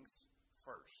things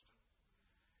first.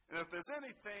 And if there's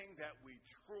anything that we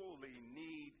truly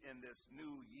need in this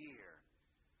new year,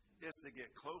 it's to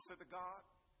get closer to God.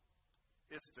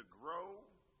 It's to grow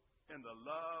in the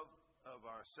love of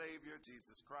our Savior,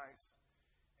 Jesus Christ.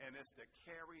 And it's to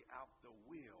carry out the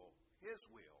will, His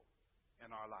will, in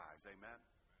our lives. Amen.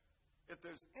 If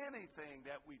there's anything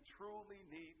that we truly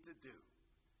need to do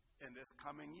in this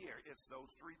coming year, it's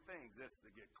those three things. It's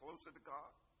to get closer to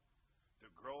God, to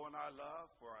grow in our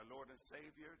love for our Lord and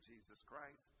Savior, Jesus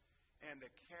Christ, and to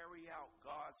carry out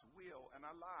God's will in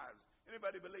our lives.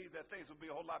 Anybody believe that things will be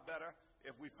a whole lot better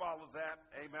if we follow that?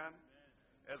 Amen.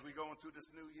 As we go into this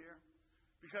new year?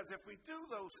 Because if we do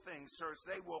those things, church,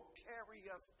 they will carry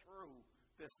us through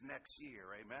this next year.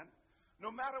 Amen. No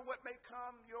matter what may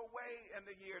come your way in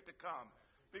the year to come.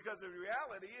 Because the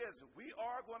reality is we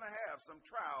are going to have some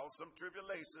trials, some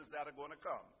tribulations that are going to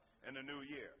come in the new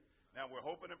year. Now, we're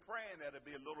hoping and praying that it'll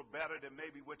be a little better than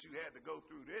maybe what you had to go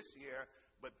through this year.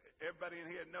 But everybody in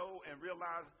here know and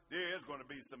realize there is going to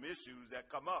be some issues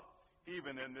that come up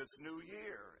even in this new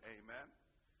year. Amen.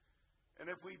 And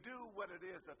if we do what it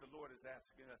is that the Lord is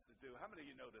asking us to do, how many of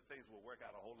you know that things will work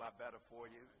out a whole lot better for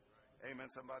you? Amen,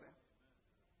 somebody?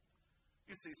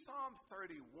 You see, Psalm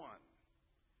 31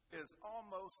 is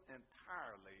almost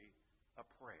entirely a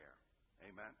prayer.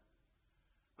 Amen?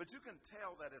 But you can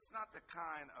tell that it's not the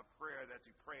kind of prayer that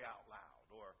you pray out loud,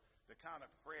 or the kind of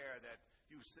prayer that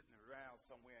you sitting around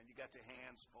somewhere and you got your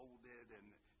hands folded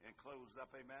and closed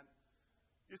up. Amen?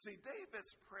 You see,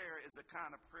 David's prayer is the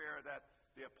kind of prayer that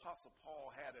the Apostle Paul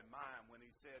had in mind when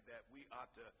he said that we ought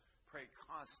to pray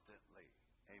constantly.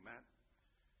 Amen?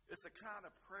 It's the kind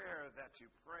of prayer that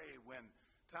you pray when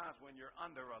times when you're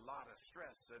under a lot of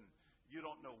stress and you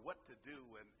don't know what to do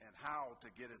and how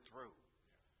to get it through.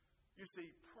 You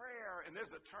see, prayer, and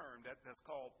there's a term that's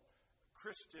called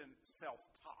Christian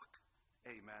self-talk.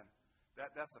 Amen?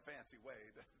 That's a fancy way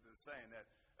of saying that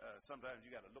sometimes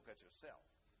you got to look at yourself.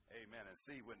 Amen, and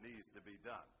see what needs to be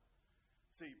done.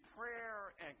 See,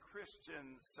 prayer and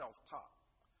Christian self-talk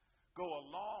go a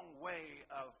long way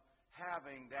of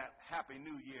having that happy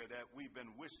new year that we've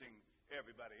been wishing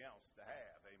everybody else to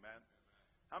have. Amen.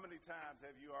 How many times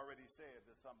have you already said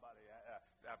to somebody,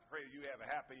 I pray you have a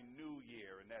happy new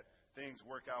year and that things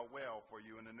work out well for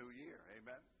you in the new year.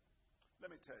 Amen.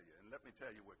 Let me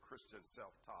tell you what Christian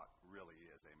self-talk really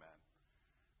is. Amen.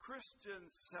 Christian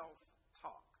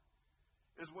self-talk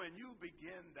is when you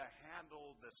begin to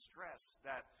handle the stress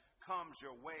that comes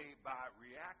your way by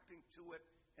reacting to it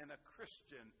in a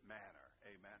Christian manner.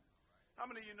 Amen. How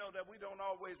many of you know that we don't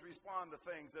always respond to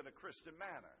things in a Christian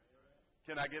manner?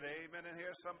 Can I get an amen in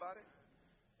here, somebody?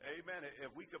 Amen.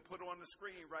 If we could put on the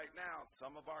screen right now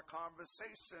some of our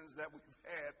conversations that we've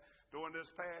had during this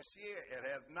past year, it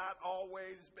has not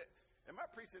always been, am I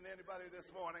preaching to anybody this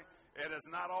morning? It has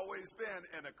not always been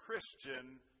in a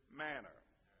Christian manner.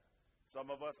 Some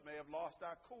of us may have lost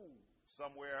our cool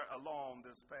somewhere along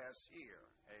this past year.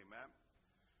 Amen.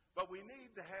 But we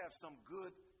need to have some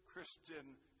good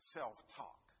Christian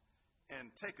self-talk and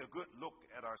take a good look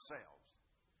at ourselves.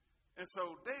 And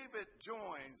so David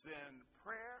joins in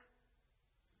prayer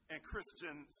and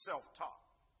Christian self-talk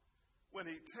when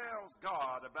he tells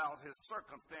God about his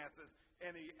circumstances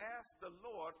and he asks the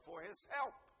Lord for his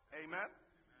help. Amen?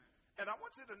 And I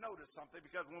want you to notice something,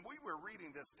 because when we were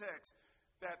reading this text,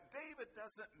 that David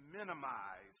doesn't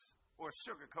minimize or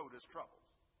sugarcoat his troubles.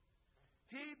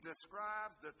 He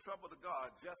describes the trouble to God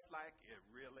just like it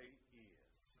really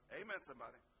is. Amen,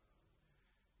 somebody?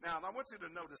 Now, I want you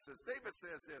to notice this. David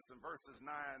says this in verses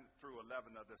 9 through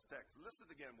 11 of this text. Listen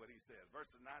again what he says,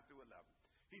 verses 9 through 11.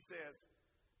 He says,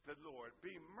 the Lord,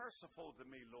 be merciful to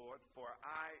me, Lord, for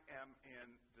I am in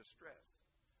distress.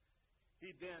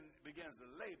 He then begins to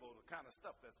label the kind of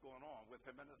stuff that's going on with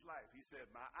him in his life. He said,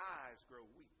 my eyes grow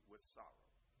weak with sorrow,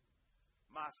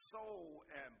 my soul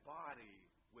and body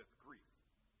with grief.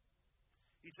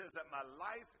 He says that my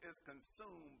life is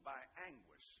consumed by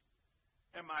anguish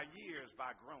and my years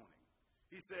by groaning.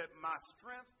 He said, my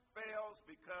strength fails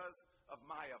because of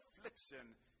my affliction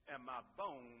and my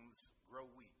bones grow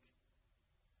weak.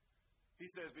 He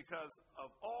says, because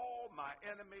of all my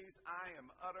enemies, I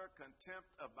am utter contempt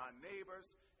of my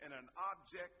neighbors and an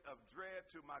object of dread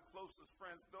to my closest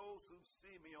friends. Those who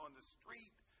see me on the street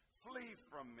flee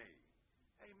from me.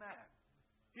 Amen.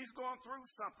 He's going through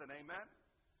something. Amen.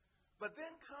 But then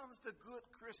comes the good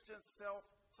Christian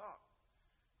self-talk.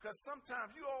 Because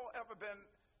sometimes you all ever been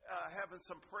having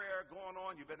some prayer going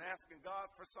on. You've been asking God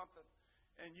for something,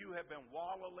 and you have been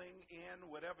wallowing in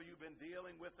whatever you've been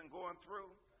dealing with and going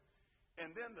through.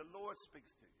 And then the Lord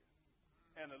speaks to you.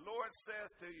 And the Lord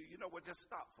says to you, you know what, just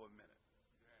stop for a minute.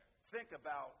 Think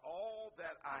about all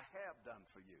that I have done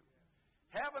for you.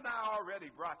 Haven't I already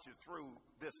brought you through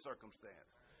this circumstance?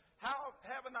 How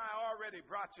haven't I already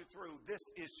brought you through this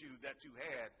issue that you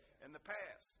had in the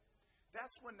past?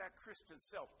 That's when that Christian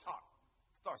self-talk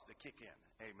starts to kick in.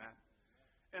 Amen.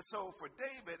 And so for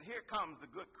David, here comes the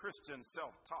good Christian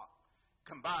self-talk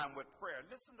combined with prayer.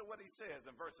 Listen to what he says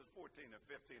in verses 14 and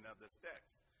 15 of this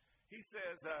text. He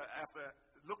says, after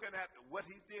looking at what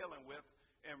he's dealing with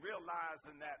and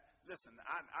realizing that, listen,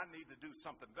 I need to do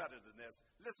something better than this.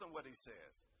 Listen what he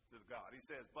says to God. He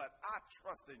says, but I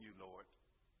trust in you, Lord.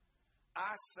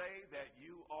 I say that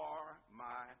you are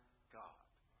my God.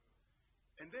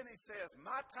 And then he says,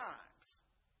 my times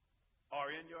are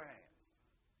in your hands.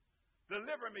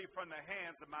 Deliver me from the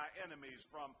hands of my enemies,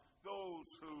 from those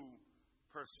who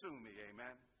pursue me.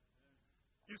 Amen.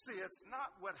 You see, it's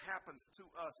not what happens to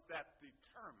us that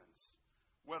determines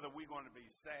whether we're going to be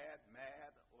sad,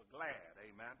 mad, or glad.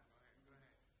 Amen.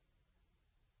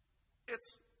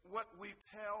 It's what we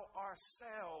tell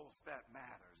ourselves that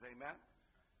matters. Amen.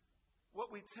 What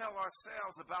we tell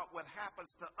ourselves about what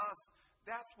happens to us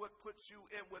That's what puts you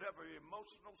in whatever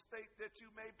emotional state that you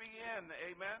may be in.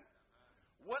 Amen.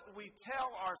 What we tell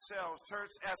ourselves,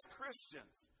 church, as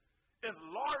Christians is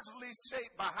largely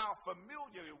shaped by how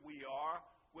familiar we are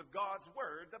with God's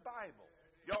word, the Bible.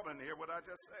 Y'all didn't hear what I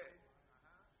just said.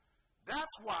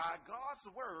 That's why God's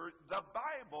word, the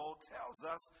Bible, tells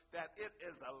us that it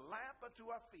is a lamp unto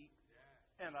our feet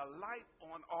and a light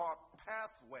on our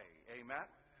pathway. Amen.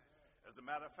 As a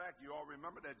matter of fact, you all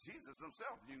remember that Jesus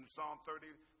himself used Psalm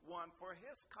 31 for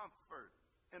his comfort.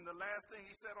 And the last thing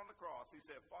he said on the cross, he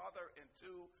said, Father,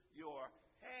 into your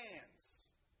hands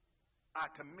I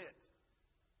commit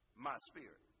my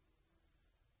spirit.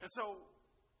 And so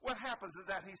what happens is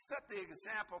that he set the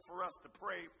example for us to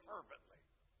pray fervently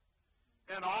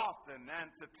and often and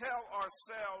to tell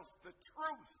ourselves the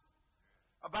truth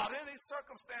about any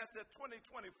circumstance that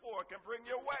 2024 can bring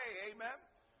your way. Amen.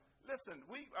 Listen,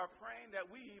 we are praying that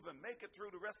we even make it through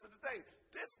the rest of the day.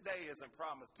 This day isn't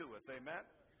promised to us. Amen.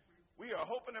 We are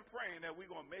hoping and praying that we're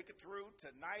going to make it through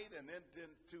tonight and then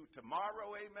to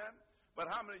tomorrow. Amen.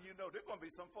 But how many of you know there are going to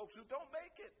be some folks who don't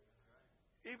make it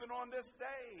even on this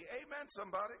day? Amen,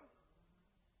 somebody.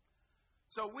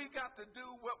 So we got to do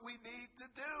what we need to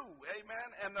do. Amen.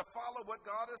 And to follow what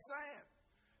God is saying.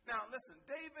 Now, listen,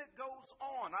 David goes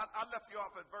on. I left you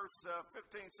off at verse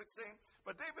 15, 16.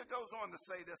 But David goes on to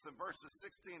say this in verses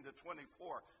 16 to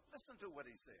 24. Listen to what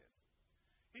he says.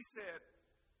 He said,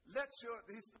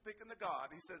 he's speaking to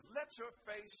God. He says, let your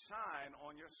face shine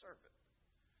on your servant.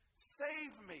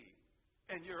 Save me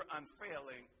in your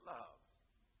unfailing love.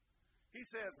 He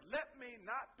says, let me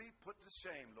not be put to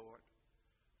shame, Lord.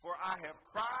 For I have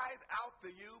cried out to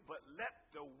you, but let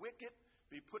the wicked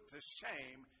be put to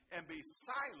shame and be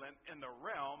silent in the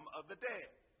realm of the dead.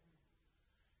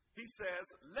 He says,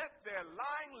 let their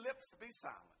lying lips be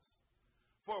silenced,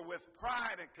 for with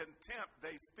pride and contempt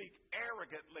they speak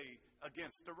arrogantly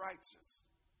against the righteous.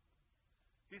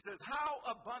 He says, how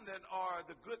abundant are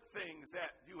the good things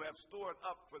that you have stored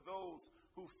up for those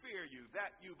who fear you,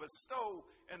 that you bestow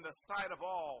in the sight of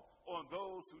all on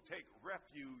those who take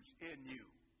refuge in you.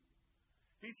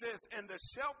 He says, in the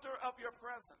shelter of your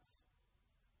presence,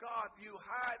 God, you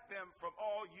hide them from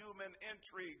all human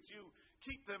intrigues. You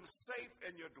keep them safe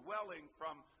in your dwelling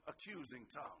from accusing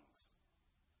tongues.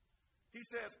 He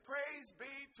says, praise be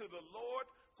to the Lord,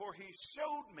 for he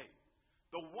showed me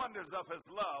the wonders of his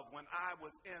love when I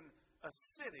was in a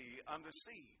city under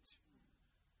siege.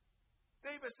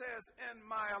 David says, in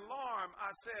my alarm,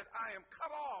 I said, I am cut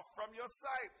off from your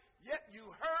sight, yet you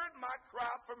heard my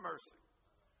cry for mercy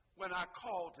when I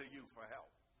called to you for help.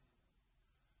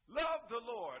 Love the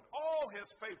Lord, all his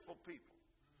faithful people.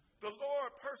 The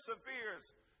Lord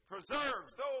preserves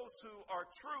those who are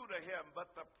true to him,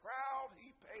 but the proud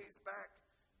he pays back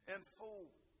in full.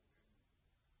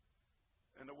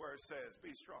 And the word says,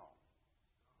 be strong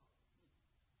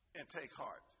and take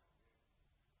heart,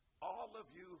 all of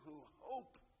you who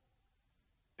hope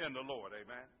in the Lord.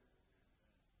 Amen.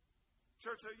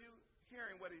 Church, are you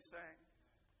hearing what he's saying?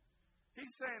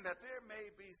 He's saying that there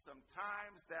may be some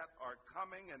times that are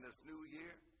coming in this new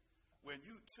year when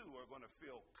you too are going to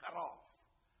feel cut off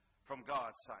from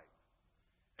God's sight.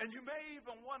 And you may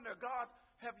even wonder, God,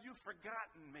 have you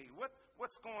forgotten me?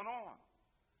 What's going on?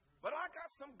 But I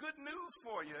got some good news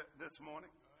for you this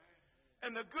morning.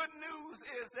 And the good news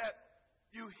is that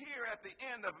you hear at the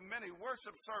end of many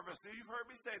worship services, you've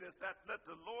heard me say this, that let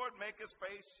the Lord make his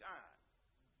face shine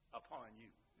upon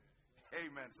you.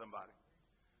 Amen, somebody.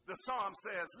 The psalm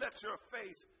says, let your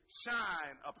face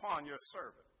shine upon your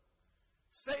servant.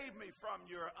 Save me from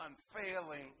your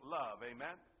unfailing love.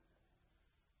 Amen.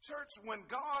 Church, when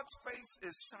God's face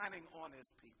is shining on his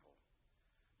people,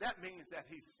 that means that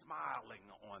he's smiling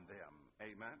on them.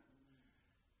 Amen.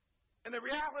 And the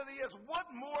reality is, what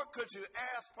more could you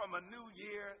ask from a new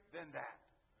year than that?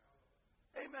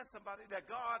 Amen, somebody. That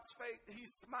God's face,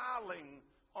 he's smiling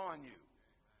on you.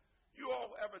 You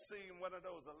all ever seen one of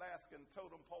those Alaskan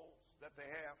totem poles that they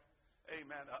have,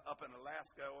 amen, up in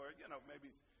Alaska or,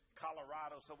 maybe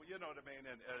Colorado, so you know what I mean,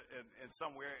 and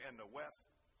somewhere in the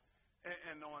West.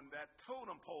 And on that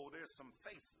totem pole, there's some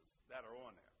faces that are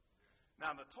on there.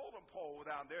 Now, the totem pole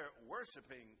down there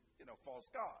worshiping,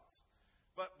 false gods.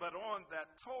 But on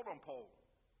that totem pole,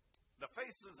 the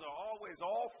faces are always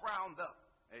all frowned up,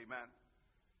 amen,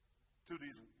 to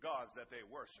these gods that they're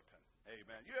worshiping,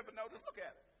 amen. You ever notice? Look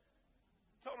at it.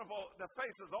 Totem pole, the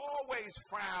face is always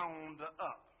frowned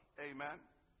up. Amen.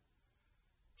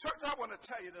 Church, I want to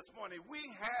tell you this morning, we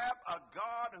have a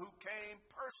God who came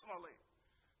personally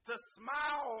to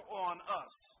smile on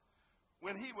us.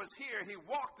 When he was here, he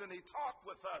walked and he talked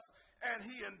with us, and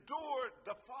he endured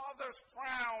the Father's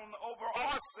frown over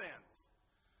our sins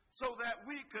so that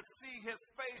we could see his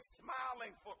face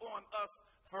smiling on us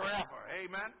forever.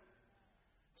 Amen.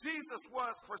 Jesus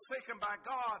was forsaken by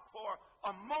God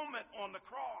for a moment on the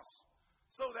cross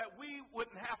so that we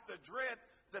wouldn't have to dread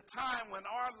the time when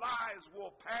our lives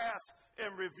will pass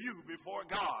in review before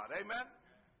God. Amen.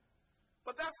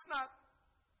 But that's not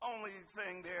only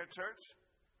thing there, church.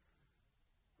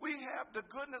 We have the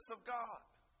goodness of God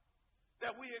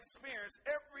that we experience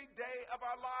every day of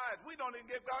our lives. We don't even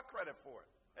give God credit for it.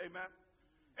 Amen.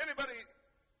 Anybody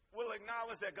will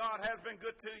acknowledge that God has been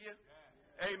good to you?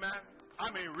 Amen. I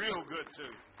mean, real good to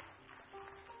you.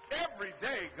 Every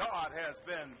day God has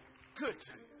been good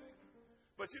to you.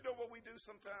 But you know what we do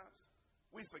sometimes?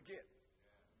 We forget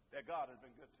that God has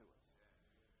been good to us.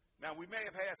 Now, we may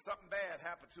have had something bad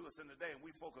happen to us in the day, and we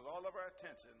focus all of our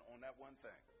attention on that one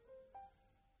thing.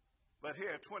 But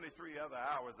here, 23 other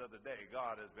hours of the day,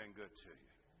 God has been good to you.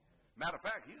 Matter of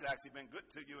fact, he's actually been good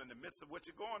to you in the midst of what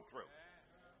you're going through.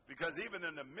 Because even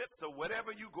in the midst of whatever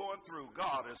you're going through,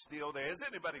 God is still there. Is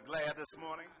anybody glad this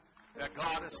morning that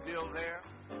God is still there?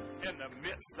 In the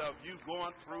midst of you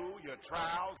going through your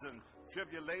trials and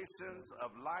tribulations of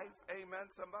life. Amen,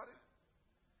 somebody?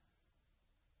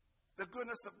 The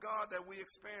goodness of God that we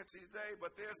experience each day,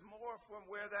 but there's more from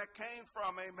where that came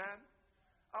from. Amen.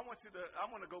 I want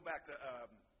to go back to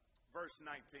verse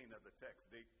 19 of the text,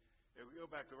 Deke. If we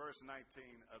go back to verse 19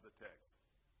 of the text,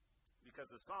 because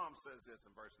the Psalm says this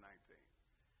in verse 19.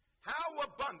 How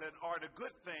abundant are the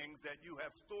good things that you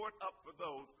have stored up for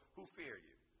those who fear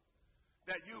you,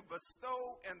 that you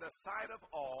bestow in the sight of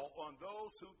all on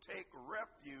those who take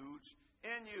refuge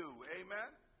in you. Amen.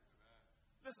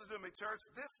 Listen to me, church.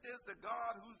 This is the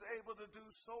God who's able to do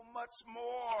so much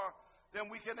more than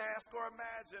we can ask or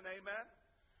imagine. Amen.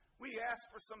 We ask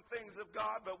for some things of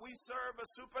God, but we serve a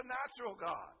supernatural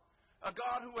God, a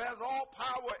God who has all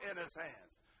power in his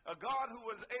hands, a God who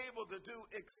is able to do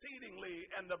exceedingly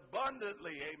and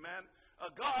abundantly. Amen. A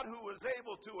God who is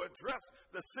able to address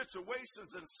the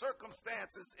situations and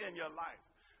circumstances in your life.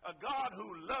 A God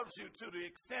who loves you to the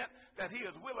extent that he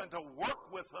is willing to work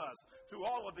with us through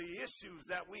all of the issues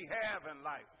that we have in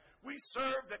life. We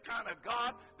serve the kind of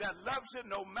God that loves you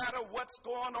no matter what's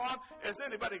going on. Is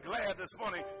anybody glad this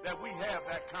morning that we have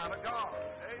that kind of God?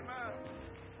 Amen.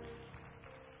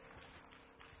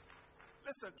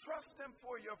 Listen, trust him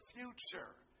for your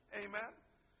future. Amen.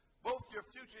 Both your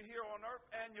future here on earth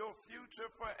and your future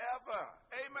forever.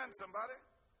 Amen, somebody.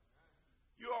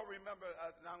 You all remember,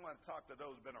 I'm going to talk to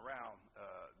those who've been around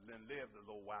and lived a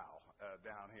little while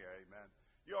down here, amen.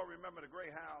 You all remember the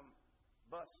Greyhound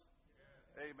bus?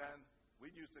 Yeah. Amen.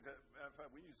 We used to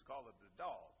call it the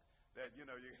dog. That, you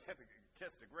had to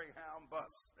catch the Greyhound bus,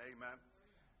 amen.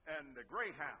 And the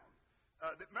Greyhound,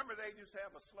 remember they used to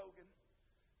have a slogan?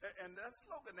 And that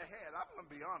slogan they had, I'm going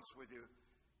to be honest with you,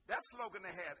 that slogan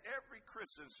they had, every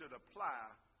Christian should apply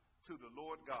to the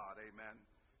Lord God, amen.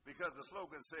 Because the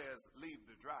slogan says, leave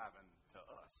the driving to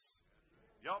us.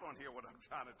 Y'all don't hear what I'm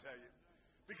trying to tell you.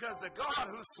 Because the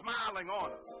God who's smiling on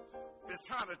us is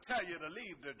trying to tell you to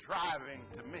leave the driving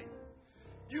to me.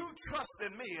 You trust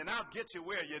in me and I'll get you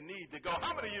where you need to go.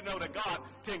 How many of you know that God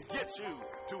can get you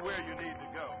to where you need to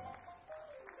go?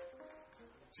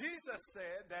 Jesus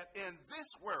said that in this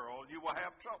world you will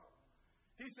have trouble.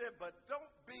 He said, but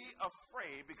don't be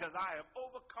afraid because I have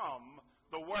overcome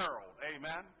the world.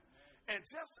 Amen. And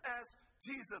just as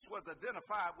Jesus was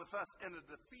identified with us in the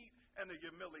defeat and the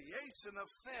humiliation of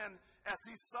sin as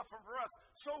he suffered for us,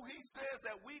 so he says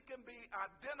that we can be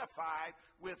identified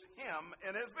with him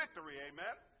in his victory.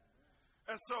 Amen?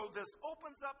 And so this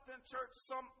opens up then, church,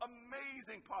 some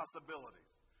amazing possibilities.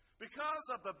 Because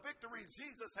of the victories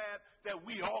Jesus had, that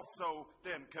we also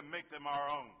then can make them our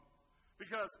own.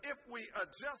 Because if we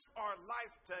adjust our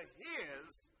life to his,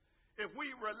 if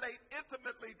we relate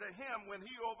intimately to him when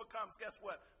he overcomes, guess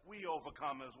what? We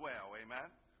overcome as well. Amen?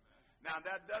 Now,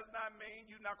 that does not mean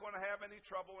you're not going to have any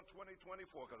trouble in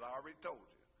 2024, because I already told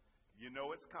you. You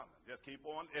know it's coming. Just keep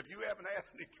on. If you haven't had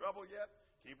any trouble yet,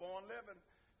 keep on living.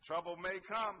 Trouble may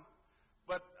come.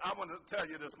 But I want to tell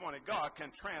you this morning, God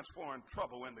can transform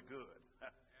trouble into good.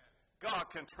 God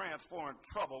can transform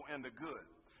trouble into good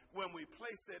when we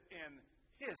place it in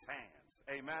his hands.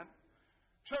 Amen?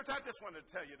 Church, I just want to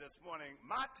tell you this morning,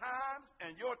 my times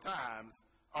and your times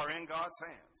are in God's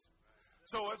hands.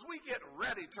 So as we get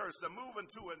ready, church, to move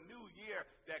into a new year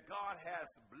that God has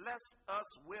blessed us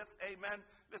with, amen,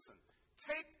 listen,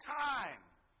 take time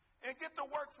and get to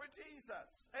work for Jesus.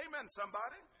 Amen,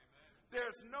 somebody. Amen.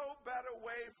 There's no better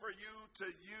way for you to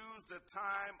use the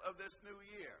time of this new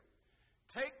year.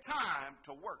 Take time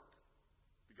to work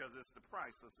because it's the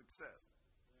price of success.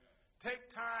 Yeah. Take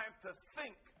time to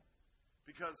think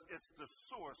because it's the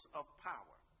source of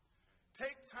power.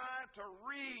 Take time to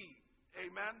read,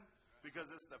 amen,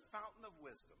 because it's the fountain of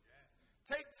wisdom.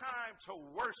 Take time to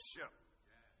worship,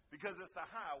 because it's the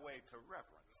highway to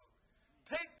reverence.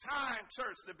 Take time,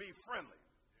 church, to be friendly,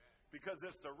 because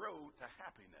it's the road to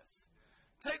happiness.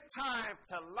 Take time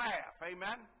to laugh,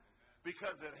 amen,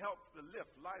 because it helps to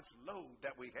lift life's load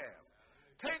that we have.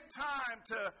 Take time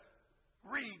to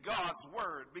read God's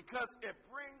word, because it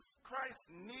brings Christ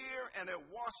near and it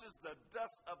washes the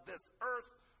dust of this earth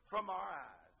from our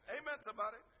eyes. Amen,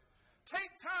 somebody?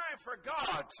 Take time for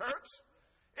God, church.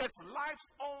 It's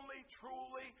life's only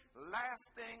truly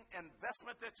lasting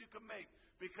investment that you can make,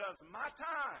 because my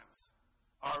times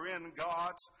are in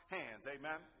God's hands.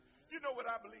 Amen. You know what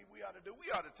I believe we ought to do? We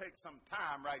ought to take some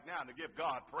time right now to give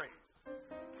God praise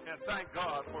and thank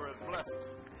God for his blessings,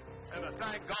 and to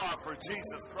thank God for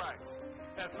Jesus Christ,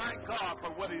 and thank God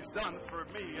for what he's done for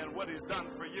me and what he's done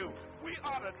for you. We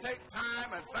ought to take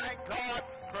time and thank God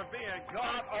for being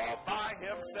God all by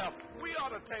himself. We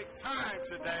ought to take time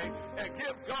today and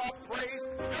give God praise.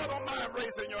 God don't mind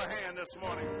raising your hand this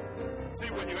morning.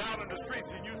 See, when you're out in the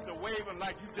streets, you used to wave them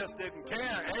like you just didn't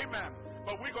care. Amen.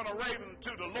 But we're going to wave them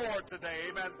to the Lord today.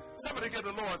 Amen. Somebody give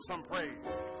the Lord some praise.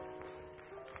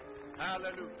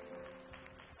 Hallelujah.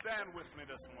 Stand with me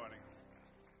this morning.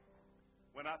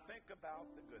 When I think about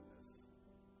the goodness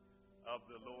of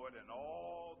the Lord and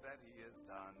all that he has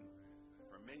done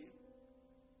for me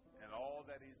and all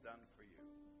that he's done for you,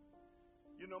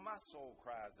 you know, my soul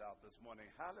cries out this morning,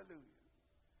 hallelujah.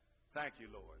 Thank you,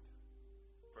 Lord,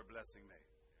 for blessing me.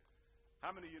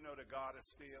 How many of you know that God is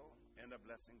still in the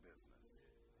blessing business?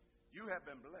 You have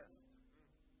been blessed.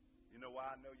 You know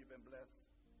why I know you've been blessed?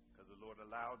 Because the Lord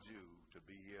allowed you to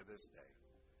be here this day.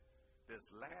 This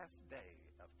last day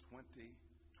of 2023.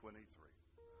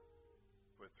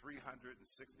 For 365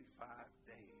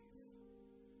 days,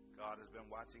 God has been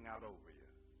watching out over you.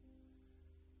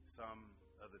 Some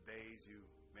of the days you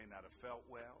may not have felt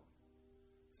well.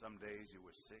 Some days you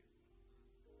were sick.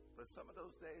 But some of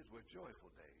those days were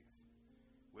joyful days,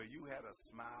 where you had a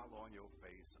smile on your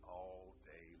face all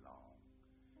day long.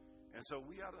 And so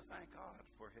we ought to thank God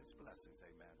for his blessings,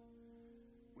 amen.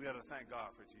 We ought to thank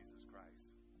God for Jesus Christ,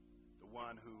 the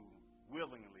one who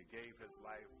willingly gave his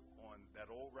life on that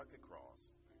old rugged cross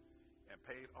and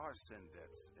paid our sin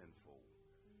debts in full.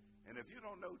 And if you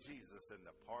don't know Jesus and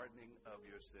the pardoning of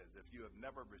your sins, if you have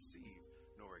never received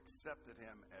nor accepted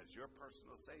him as your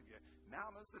personal Savior,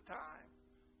 now is the time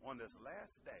on this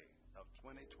last day of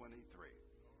 2023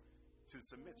 to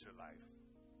submit your life,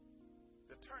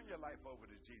 to turn your life over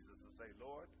to Jesus and say,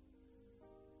 Lord,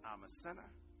 I'm a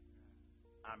sinner.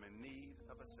 I'm in need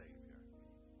of a Savior.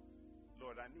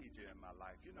 Lord, I need you in my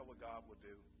life. You know what God will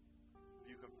do? If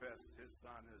you confess his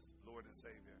Son as Lord and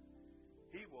Savior,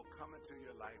 he will come into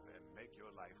your life and make your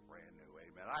life brand new.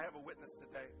 Amen. I have a witness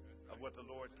today of what the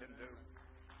Lord can do.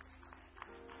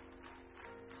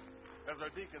 As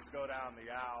our deacons go down the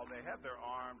aisle, they have their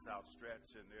arms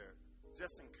outstretched and they're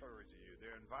just encouraging you.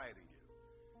 They're inviting you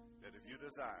that if you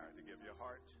desire to give your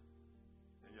heart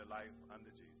and your life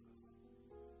unto Jesus,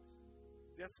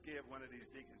 just give one of these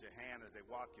deacons your hand as they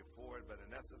walk you forward. But in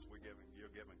essence,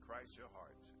 you're giving Christ your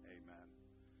heart. Amen.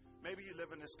 Maybe you live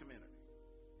in this community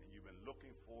and you've been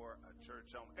looking for a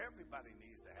church home. Everybody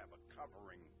needs to have a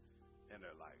covering in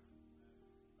their life,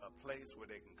 a place where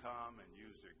they can come and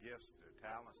use their gifts, their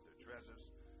talents, their treasures.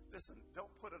 Listen, don't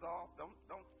put it off.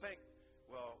 Don't think,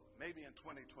 well, maybe in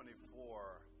 2024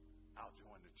 I'll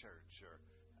join the church or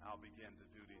I'll begin to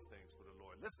do these things for the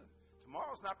Lord. Listen,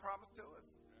 tomorrow's not promised to us.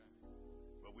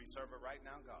 But we serve a right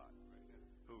now God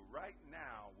who right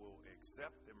now will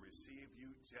accept and receive you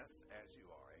just as you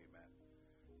are. Amen.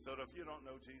 So that if you don't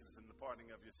know Jesus and the pardoning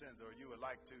of your sins, or you would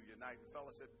like to unite in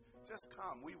fellowship, just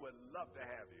come. We would love to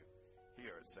have you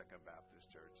here at Second Baptist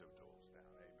Church of Doylestown.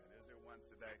 Amen. Is there one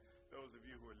today? Those of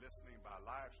you who are listening by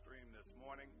live stream this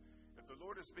morning, if the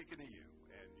Lord is speaking to you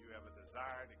and you have a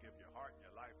desire to give your heart and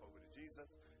your life over to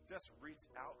Jesus, just reach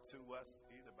out to us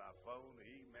either by phone,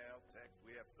 email, text.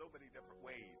 We have so many different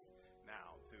ways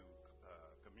now to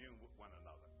commune with one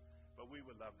another. But we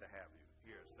would love to have you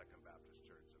here at Second Baptist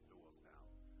Church of Doylestown.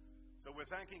 So we're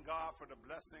thanking God for the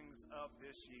blessings of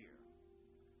this year.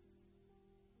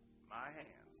 My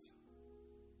hands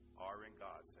are in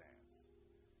God's hands.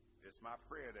 It's my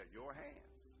prayer that your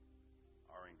hands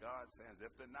are in God's hands.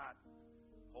 If they're not,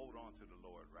 hold on to the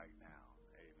Lord right now.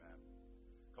 Amen.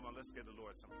 Come on, let's give the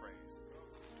Lord some praise.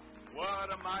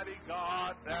 What a mighty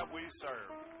God that we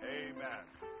serve. Amen.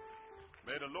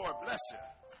 May the Lord bless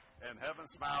you and heaven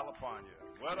smile upon you.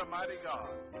 What a mighty God.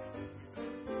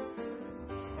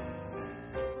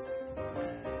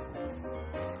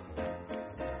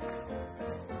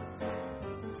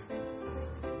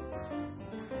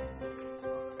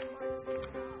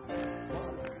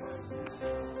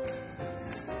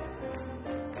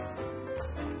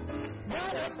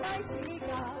 What a mighty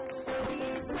God we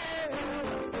serve.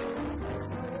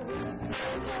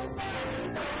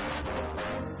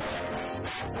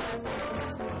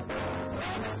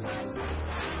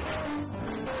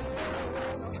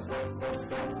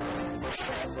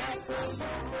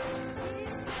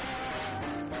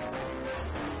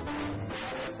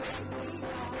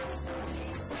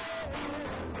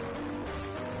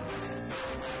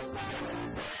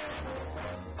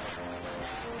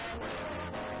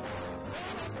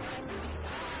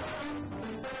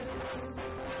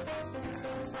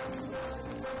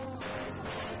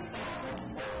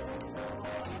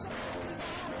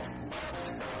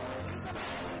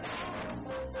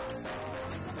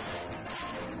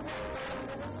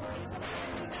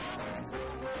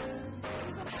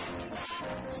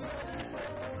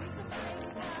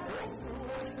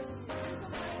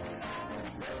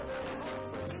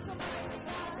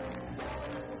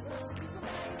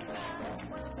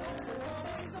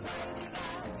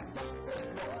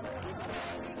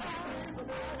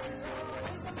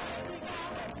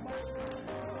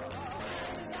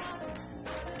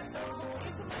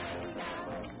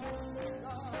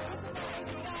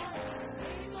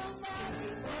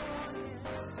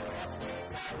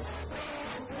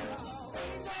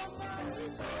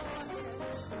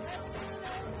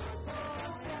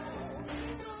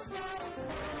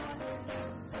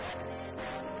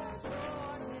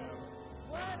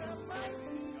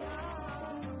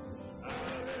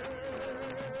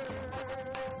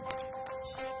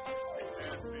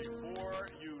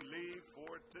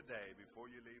 Before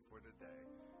you leave for today,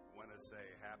 I want to say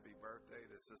happy birthday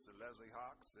to Sister Leslie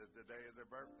Hawks. Today is her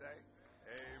birthday.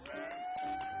 Amen.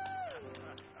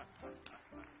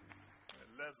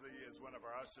 Leslie is one of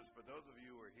our ushers. For those of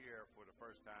you who are here for the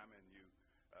first time and you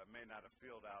may not have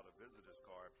filled out a visitor's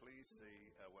card, please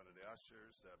see one of the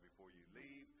ushers before you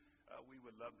leave. We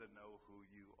would love to know who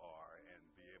you are and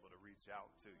be able to reach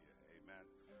out to you. Amen.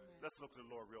 Let's look to the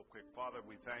Lord real quick. Father,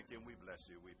 we thank you and we bless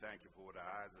you. We thank you for what our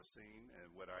eyes have seen and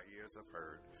what our ears have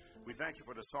heard. We thank you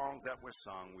for the songs that were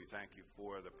sung. We thank you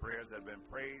for the prayers that have been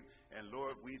prayed. And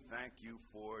Lord, we thank you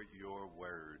for your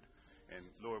word. And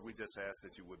Lord, we just ask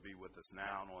that you would be with us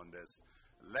now on this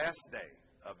last day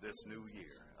of this new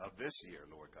year, of this year,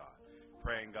 Lord God.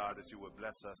 Praying, God, that you would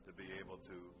bless us to be able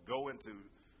to go into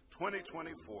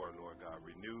 2024, Lord God,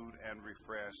 renewed and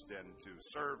refreshed, and to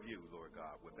serve you, Lord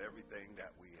God, with everything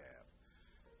that we have.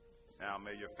 Now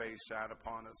may your face shine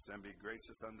upon us and be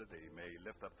gracious unto thee. May he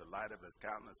lift up the light of his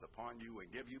countenance upon you and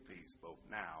give you peace both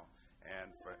now and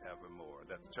forevermore.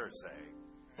 Let the church say,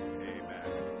 amen.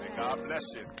 May God bless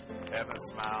you. Heaven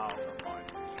smile upon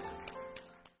you.